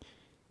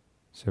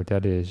 So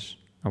that is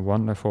a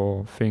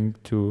wonderful thing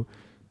to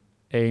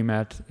aim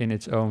at in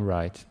its own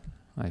right,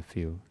 I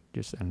feel.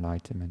 Just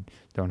enlightenment.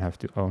 Don't have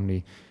to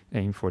only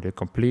aim for the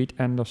complete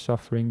end of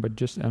suffering, but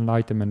just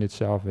enlightenment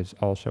itself is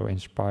also an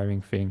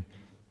inspiring thing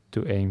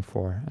to aim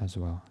for as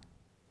well.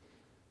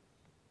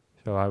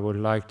 So I would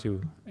like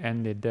to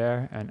end it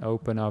there and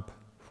open up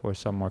for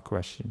some more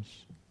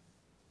questions.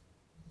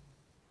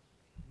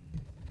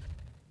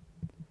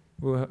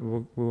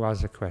 Who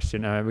has a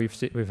question?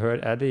 We've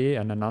heard Eddie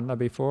and Ananda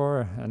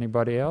before.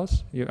 Anybody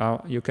else?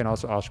 You can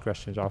also ask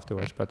questions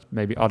afterwards, but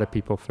maybe other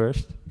people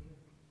first.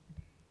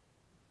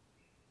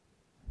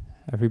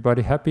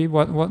 Everybody happy?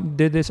 What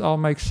did this all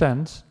make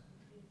sense?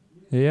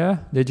 Yeah?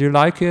 Did you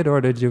like it, or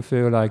did you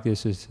feel like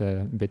this is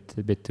a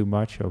bit too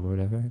much or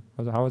whatever?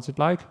 How was it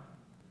like?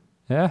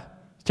 Yeah?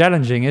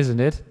 Challenging, isn't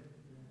it?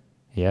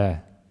 Yeah,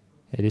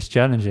 it is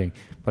challenging.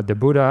 But the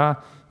Buddha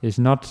is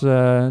not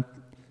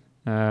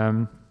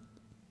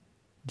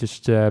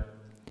just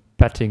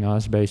patting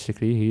us,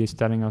 basically. He is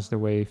telling us the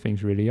way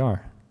things really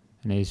are.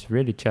 And he's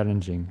really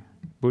challenging.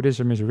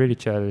 Buddhism is a really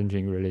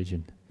challenging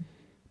religion.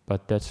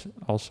 But that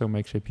also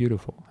makes it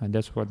beautiful. And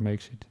that's what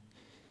makes it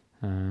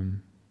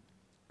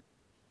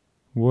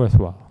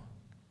worthwhile.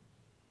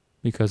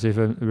 Because if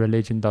a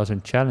religion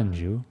doesn't challenge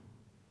you,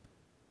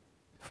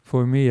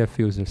 for me I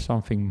feel that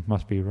something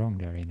must be wrong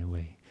there in a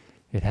way.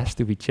 It has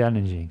to be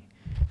challenging.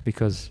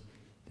 Because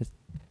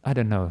I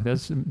don't know,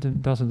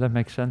 doesn't that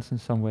make sense in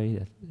some way?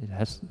 That it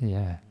has,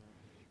 yeah.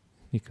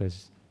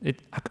 Because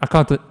I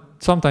can't,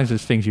 sometimes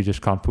there's things you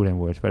just can't put in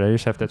words, but I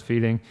just have that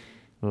feeling,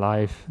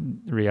 life,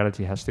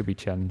 reality has to be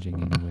challenging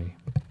in a way.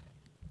 It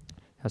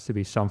has to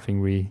be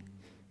something we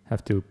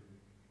have to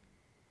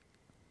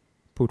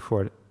put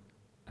forth,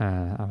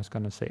 I was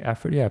going to say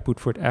effort, yeah, put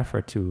forth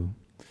effort to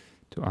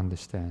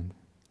understand.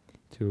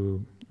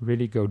 To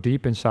really go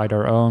deep inside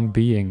our own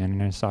being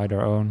and inside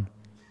our own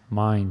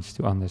minds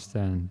to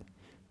understand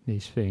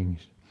these things.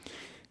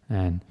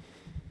 And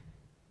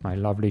my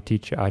lovely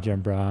teacher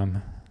Ajahn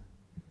Brahm,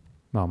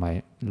 well,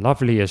 my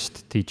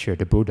loveliest teacher,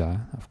 the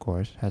Buddha, of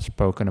course, has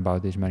spoken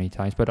about this many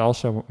times, but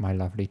also my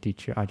lovely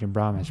teacher Ajahn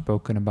Brahm has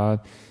spoken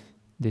about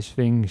these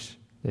things,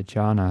 the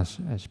jhanas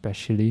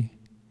especially,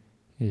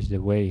 is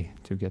the way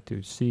to get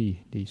to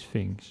see these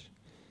things.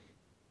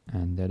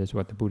 And that is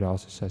what the Buddha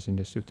also says in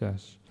the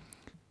suttas.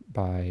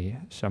 By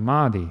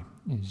samadhi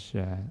is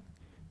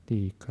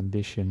the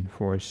condition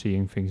for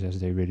seeing things as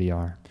they really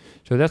are.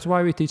 So that's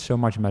why we teach so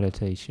much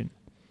meditation.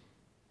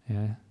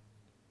 Yeah.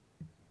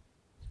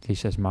 At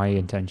least that's my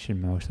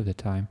intention most of the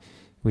time.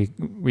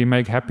 We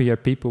make happier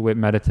people with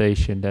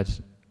meditation.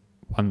 That's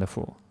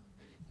wonderful,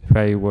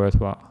 very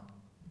worthwhile.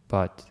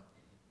 But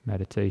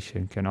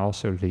meditation can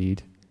also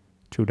lead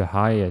to the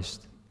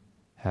highest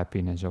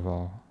happiness of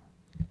all,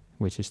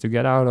 which is to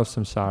get out of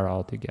samsara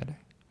altogether.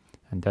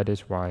 And that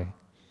is why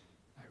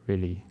I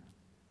really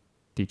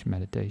teach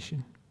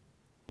meditation.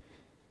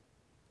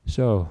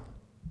 So,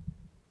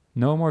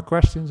 no more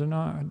questions or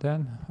not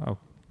then? Oh,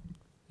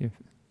 if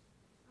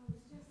I was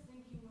just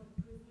thinking what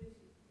a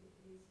privilege it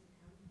is to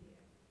come here.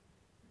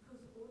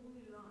 Because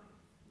ordinary life,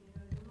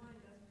 the mind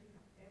does pick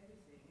up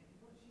everything. And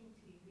watching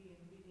TV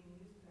and reading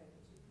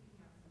newspapers, you're picking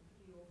up some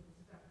pretty awful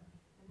stuff.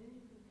 And then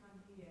you can come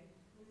here,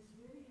 and this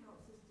really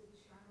helps us to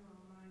channel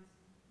our minds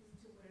as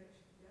to where it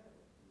should go.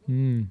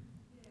 Yeah,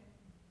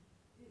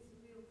 it's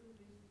a real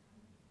privilege to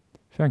come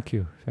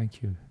here.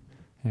 Thank you.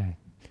 Yeah.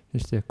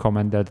 Just a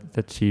comment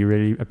that she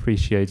really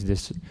appreciates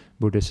this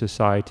Buddhist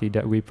society,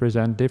 that we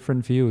present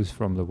different views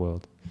from the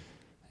world.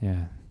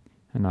 Yeah,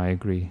 and I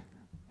agree.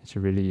 It's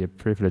really a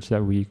privilege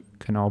that we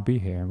can all be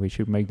here. We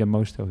should make the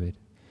most of it,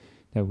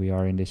 that we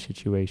are in this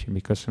situation.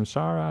 Because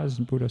samsara, as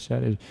Buddha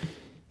said, is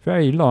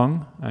very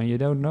long, and you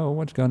don't know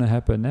what's going to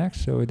happen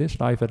next. So in this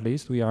life, at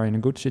least, we are in a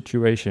good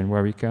situation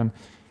where we can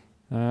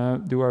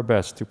do our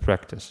best to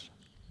practice.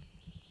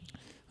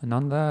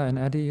 Ananda and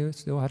Eddie, you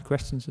still had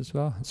questions as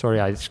well?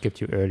 Sorry, I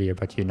skipped you earlier,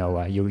 but you know,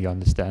 you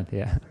understand,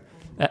 yeah.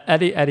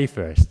 Eddie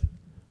first.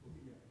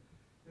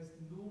 There's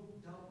no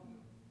doubt,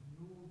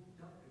 no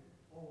doubt at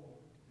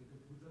all that the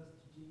Buddha's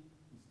teaching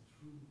is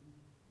true.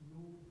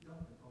 No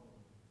doubt at all.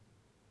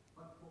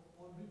 But for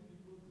ordinary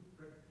people to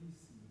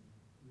practice,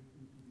 to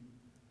be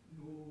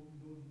no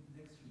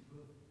next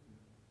rebirth,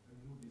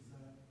 and no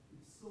desire,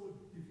 it's so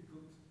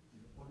difficult.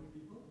 Ordinary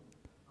people,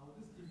 I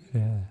was just thinking,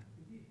 Yeah.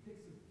 maybe it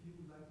takes a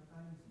few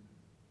lifetimes.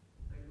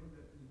 Like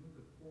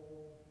the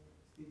 4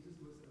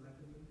 stages towards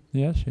enlightenment.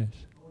 Yes.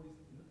 All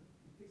this,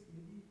 it takes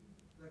maybe,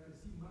 like I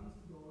see monks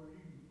who are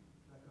already,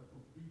 like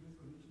from previous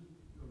condition,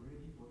 you're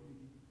ready for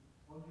it.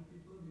 Ordinary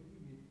people maybe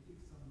may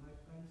take some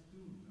lifetimes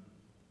too.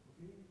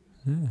 Okay?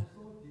 Yeah.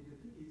 Also, the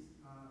thing is,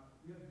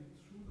 we have been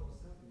through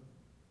ourselves.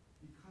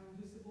 We can't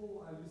just say,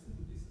 oh, I listen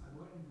to this, I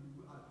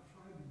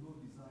try with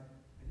no desire,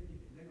 and then you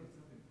can let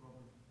yourself in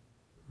problem.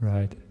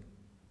 Right.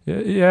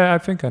 Yeah, I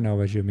think I know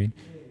what you mean.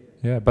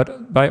 Yeah,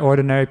 but by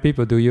ordinary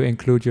people, do you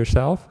include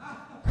yourself?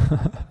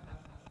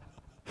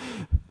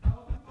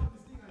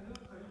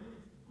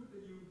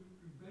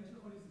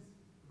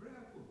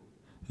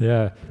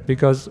 Yeah,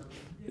 because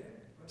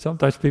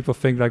sometimes people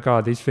think like,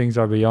 oh, these things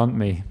are beyond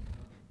me.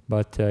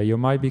 But you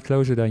might be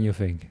closer than you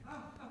think.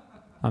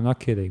 I'm not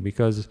kidding,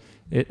 because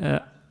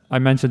I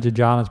mentioned the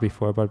jhanas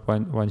before, but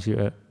once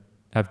you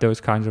have those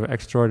kinds of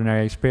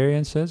extraordinary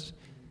experiences,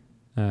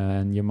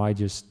 and you might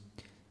just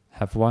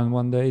have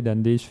one day,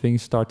 then these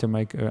things start to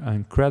make an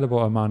incredible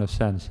amount of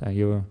sense, and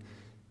you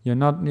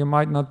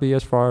might not be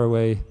as far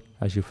away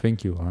as you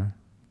think you are.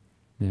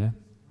 Yeah.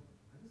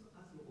 I just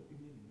ask your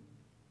opinion.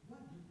 What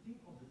do you think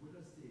of the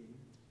Buddha saying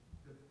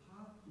the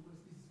path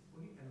towards this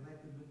only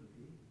enlightenment,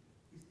 okay,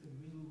 is the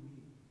middle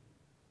way?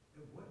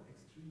 At what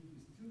extreme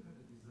you still have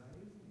the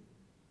desire?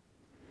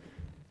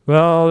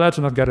 Well, let's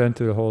not get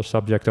into the whole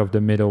subject of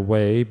the middle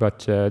way, but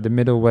the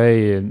middle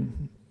way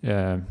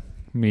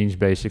means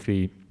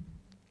basically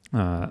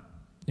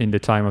in the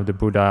time of the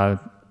Buddha,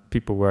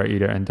 people were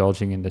either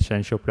indulging in the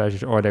sensual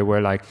pleasures or they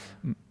were like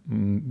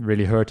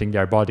really hurting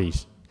their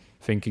bodies,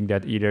 thinking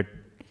that either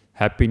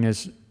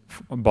happiness,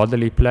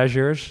 bodily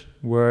pleasures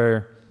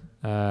were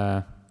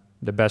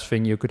the best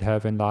thing you could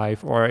have in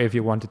life, or if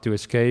you wanted to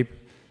escape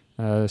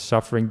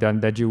suffering, then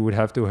that you would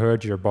have to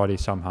hurt your body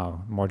somehow.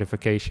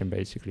 Mortification,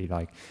 basically,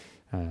 like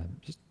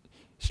just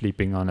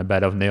sleeping on a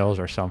bed of nails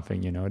or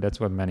something, that's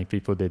what many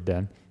people did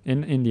then.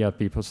 In India,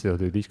 people still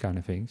do these kind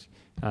of things.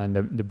 And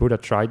the Buddha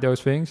tried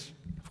those things.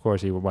 Of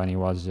course, when he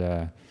was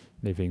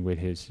living with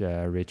his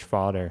rich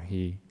father,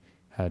 he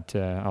had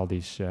all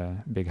these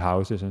big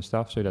houses and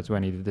stuff, so that's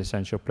when he did the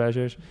sensual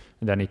pleasures.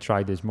 And then he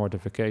tried this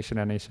mortification,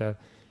 and he said,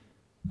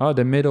 oh,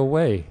 the middle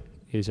way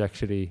is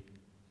actually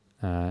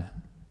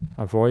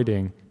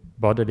avoiding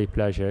bodily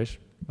pleasures,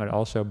 but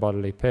also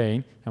bodily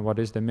pain. And what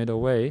is the middle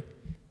way?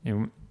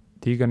 In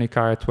Digha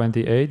Nikaya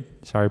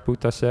 28,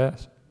 Sariputta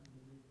says,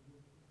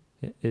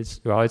 it's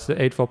the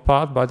Eightfold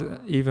Path, but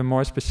even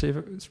more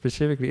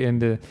specifically in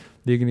the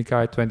Digha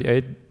Nikaya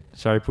 28,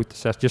 Sariputta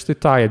says, just to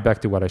tie it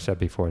back to what I said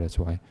before, that's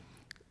why.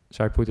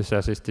 Sariputta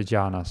says it's the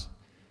jhanas,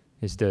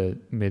 it's the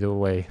middle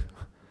way.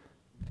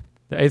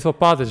 The Eightfold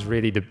Path is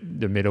really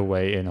the middle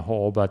way in a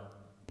whole, but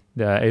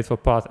the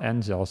Eightfold Path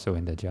ends also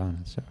in the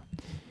jhanas. So.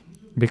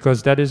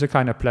 Because that is a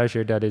kind of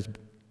pleasure that is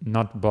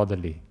not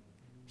bodily.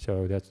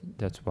 So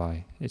that's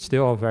why. It's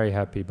still all very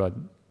happy, but,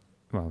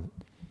 well...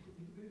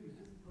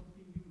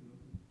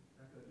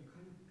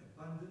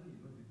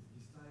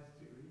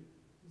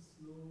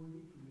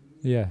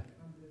 Yeah.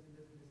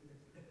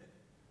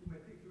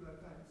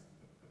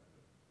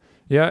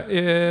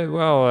 Yeah,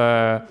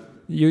 well,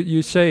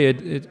 you say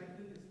it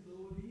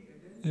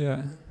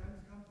yeah.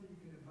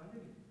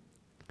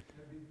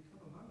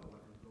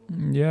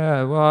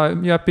 Yeah,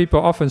 well, yeah, people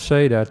often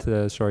say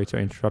that, sorry to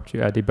interrupt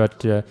you, Eddie, but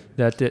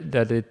that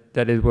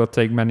it will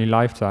take many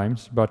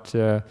lifetimes, but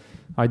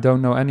I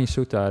don't know any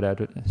sutta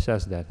that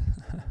says that.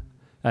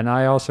 And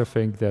I also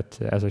think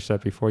that, as I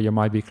said before, you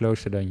might be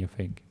closer than you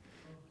think.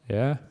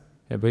 Yeah,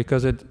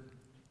 because it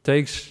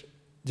takes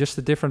just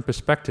a different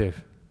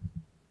perspective.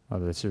 Well,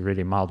 that's a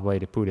really mild way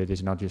to put it.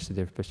 It's not just a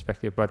different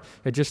perspective, but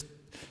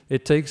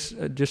it takes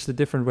just a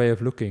different way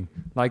of looking.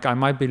 Like I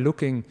might be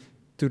looking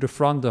to the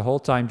front the whole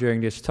time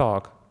during this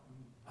talk.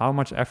 How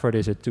much effort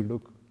is it to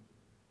look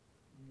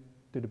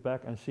to the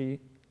back and see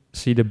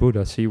the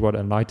Buddha, see what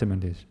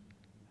enlightenment is?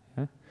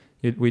 Huh?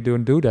 We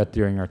don't do that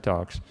during our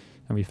talks,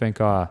 and we think,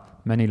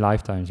 many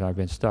lifetimes I've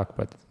been stuck,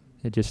 but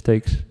it just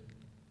takes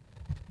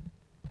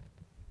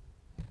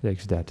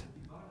that.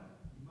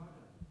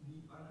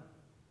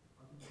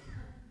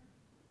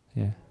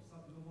 Yeah.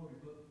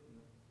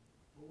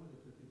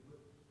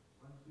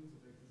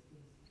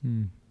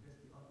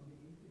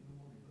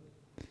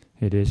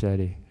 It is,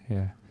 Eddie,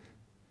 yeah.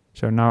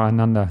 So now,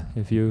 Ananda,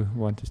 if you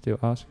want to still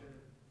ask.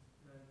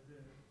 At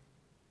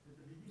the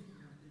beginning,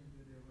 I think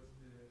that there was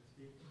the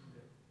statement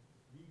that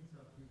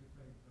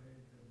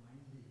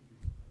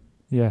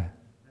Yeah.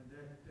 And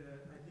that,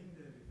 I think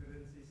the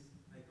reference is,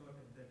 I thought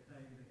at that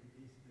time that it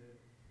is the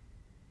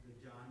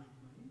jhanic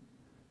mind.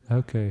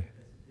 Okay.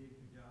 Hesitate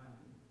to jhana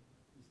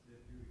is the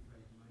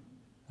purified mind.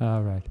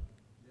 All right.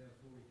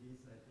 Therefore, it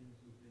is, I think,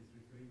 Sutta is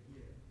referring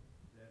here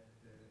that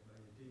by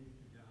attaining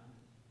to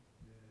jhana,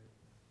 the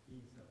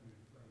beings are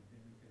purified.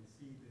 Then you can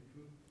see the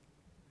truth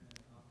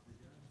after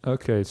jhana.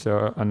 Okay,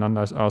 so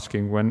Ananda is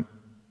asking when,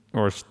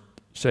 or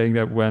saying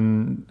that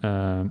when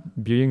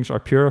beings are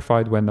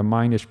purified, when the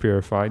mind is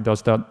purified,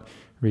 does that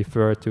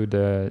refer to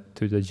the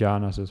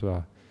jhanas as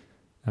well?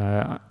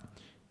 I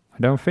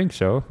don't think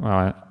so.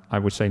 Well, I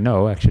would say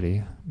no,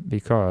 actually,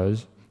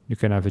 because you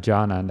can have a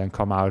jhana and then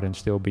come out and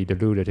still be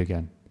deluded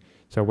again.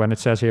 So when it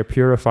says here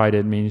purified,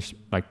 it means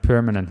like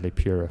permanently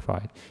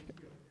purified.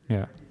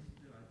 Yeah. That is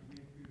the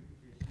ultimate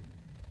purification.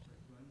 But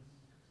once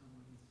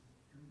someone is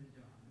in the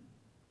jhana,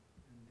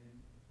 and then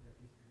that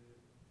is the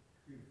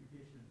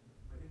purification.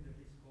 I think that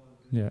is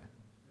called Yeah.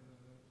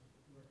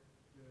 what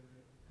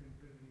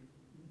temporary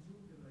in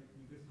Sutta, like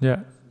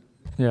Yeah.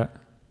 Sutta, Yeah.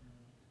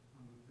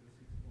 Anguttara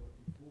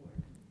 644,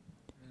 I think.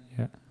 And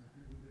Yeah.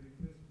 Buddha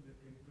refers to the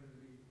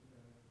temporary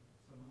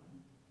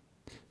samadhi.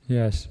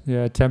 Yes.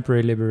 Yeah.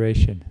 Temporary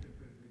liberation. Temporary.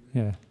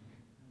 Yeah. And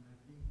I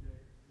think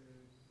that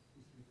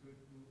is referred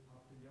to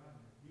after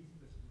jhana, at least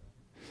the Sutta.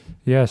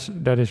 Yes,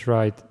 that is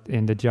right.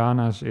 In the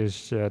jhanas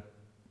is, I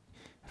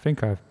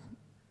think I've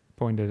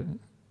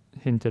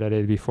hinted at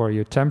it before.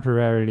 You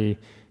temporarily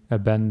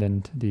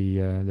abandoned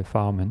the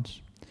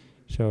defilements.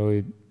 So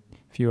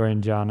if you are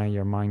in jhana,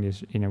 your mind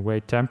is in a way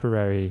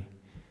temporary,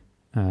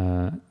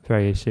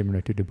 very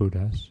similar to the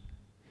Buddhas.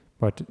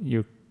 But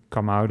you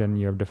come out and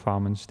your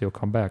defilements still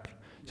come back.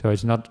 So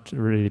it's not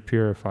really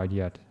purified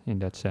yet in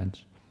that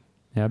sense.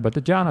 Yeah, but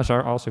the jhanas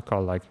are also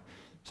called like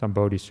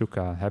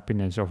Sambodhisukha,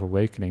 happiness of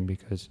awakening,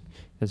 because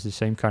it's the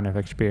same kind of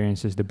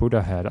experiences the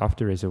Buddha had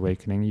after his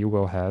awakening, you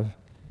will have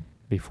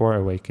before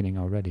awakening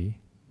already.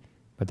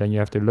 But then you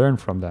have to learn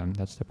from them,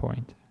 that's the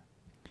point.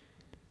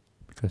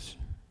 Because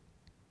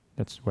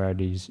that's where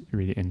these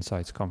really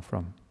insights come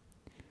from.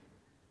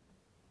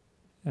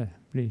 Yeah,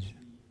 please.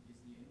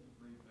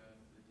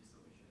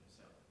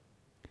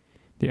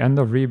 The end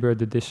of rebirth,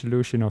 the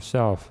dissolution of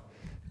self.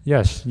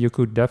 Yes, you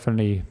could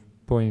definitely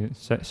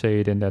say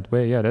it in that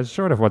way. Yeah, that's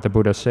sort of what the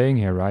Buddha is saying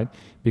here, right?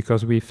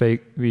 Because we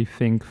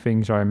think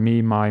things are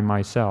me,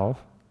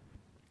 myself.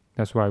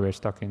 That's why we're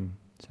stuck in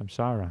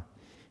samsara.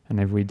 And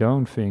if we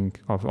don't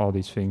think of all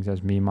these things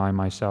as me,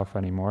 myself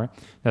anymore,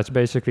 that's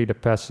basically the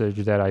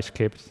passage that I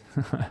skipped.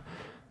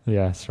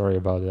 Yeah, sorry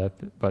about that,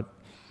 but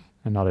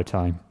another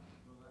time.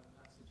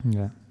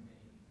 Yeah.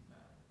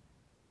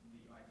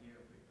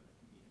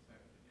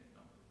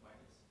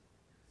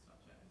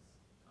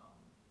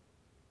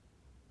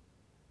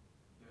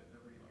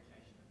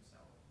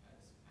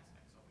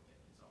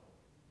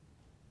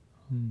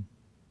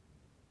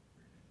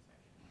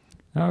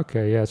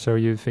 Okay, yeah, so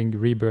you think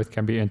rebirth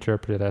can be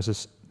interpreted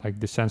as like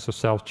the sense of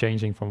self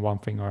changing from one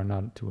thing or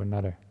another to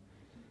another.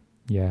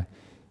 Yeah,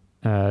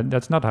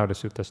 that's not how the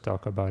suttas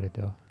talk about it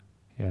though.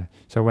 Yeah,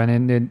 so when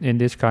in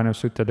this kind of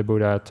sutta the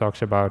Buddha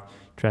talks about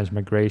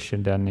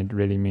transmigration, then it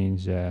really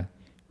means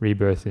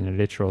rebirth in a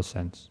literal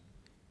sense.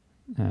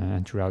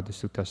 And throughout the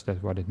suttas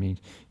that's what it means.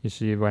 You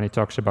see, when he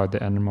talks about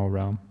the animal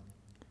realm,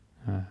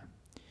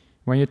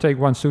 when you take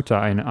one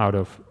sutta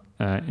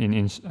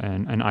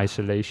in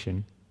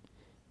isolation,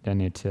 then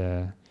it's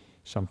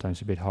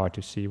sometimes a bit hard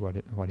to see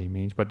what he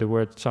means. But the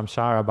word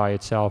samsara by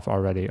itself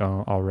already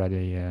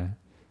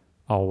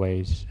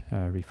always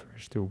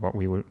refers to what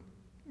we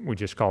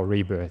just call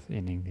rebirth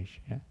in English.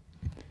 Yeah,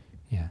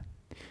 yeah.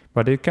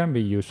 But it can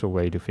be a useful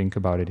way to think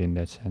about it in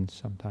that sense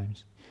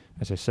sometimes.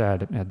 As I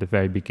said at the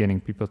very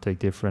beginning, people take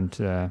different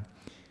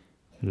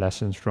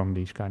lessons from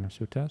these kind of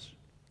suttas.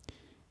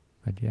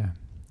 But yeah,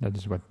 that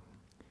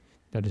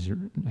is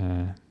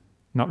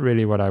not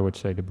really what I would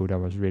say the Buddha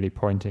was really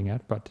pointing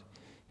at, but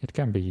it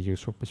can be a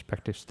useful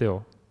perspective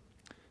still.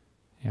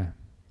 Yeah,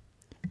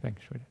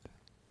 thanks for that.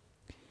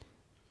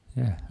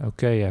 Yeah,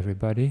 okay,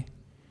 everybody.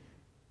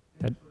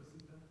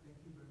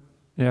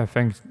 Yeah,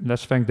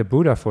 let's thank the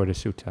Buddha for the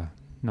sutta,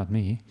 not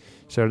me.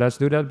 So let's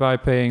do that by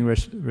paying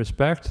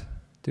respect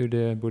to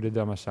the Buddha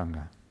Dhamma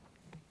Sangha.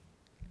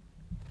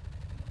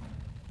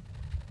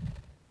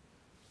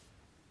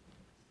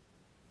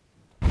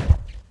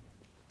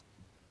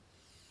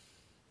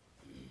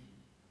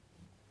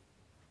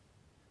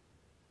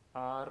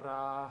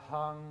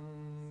 Arahang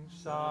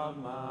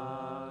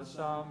Sama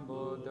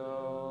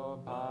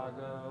Sambuddho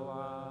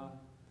Bhagava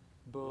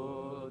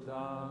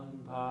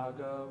Buddhang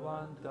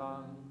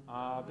Bhagavantang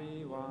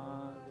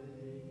Abhivademi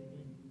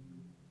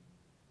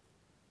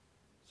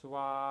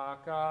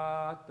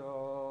Swakato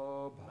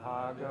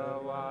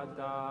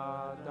Bhagavata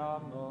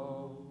Dhammo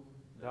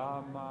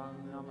Dhammang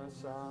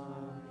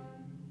Namasami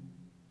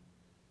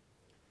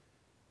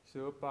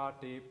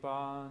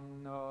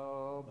Supatipanno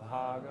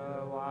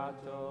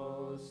Bhagavato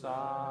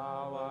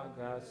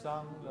Savaka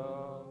Sangho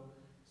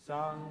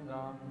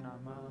Sangham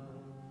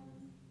Namah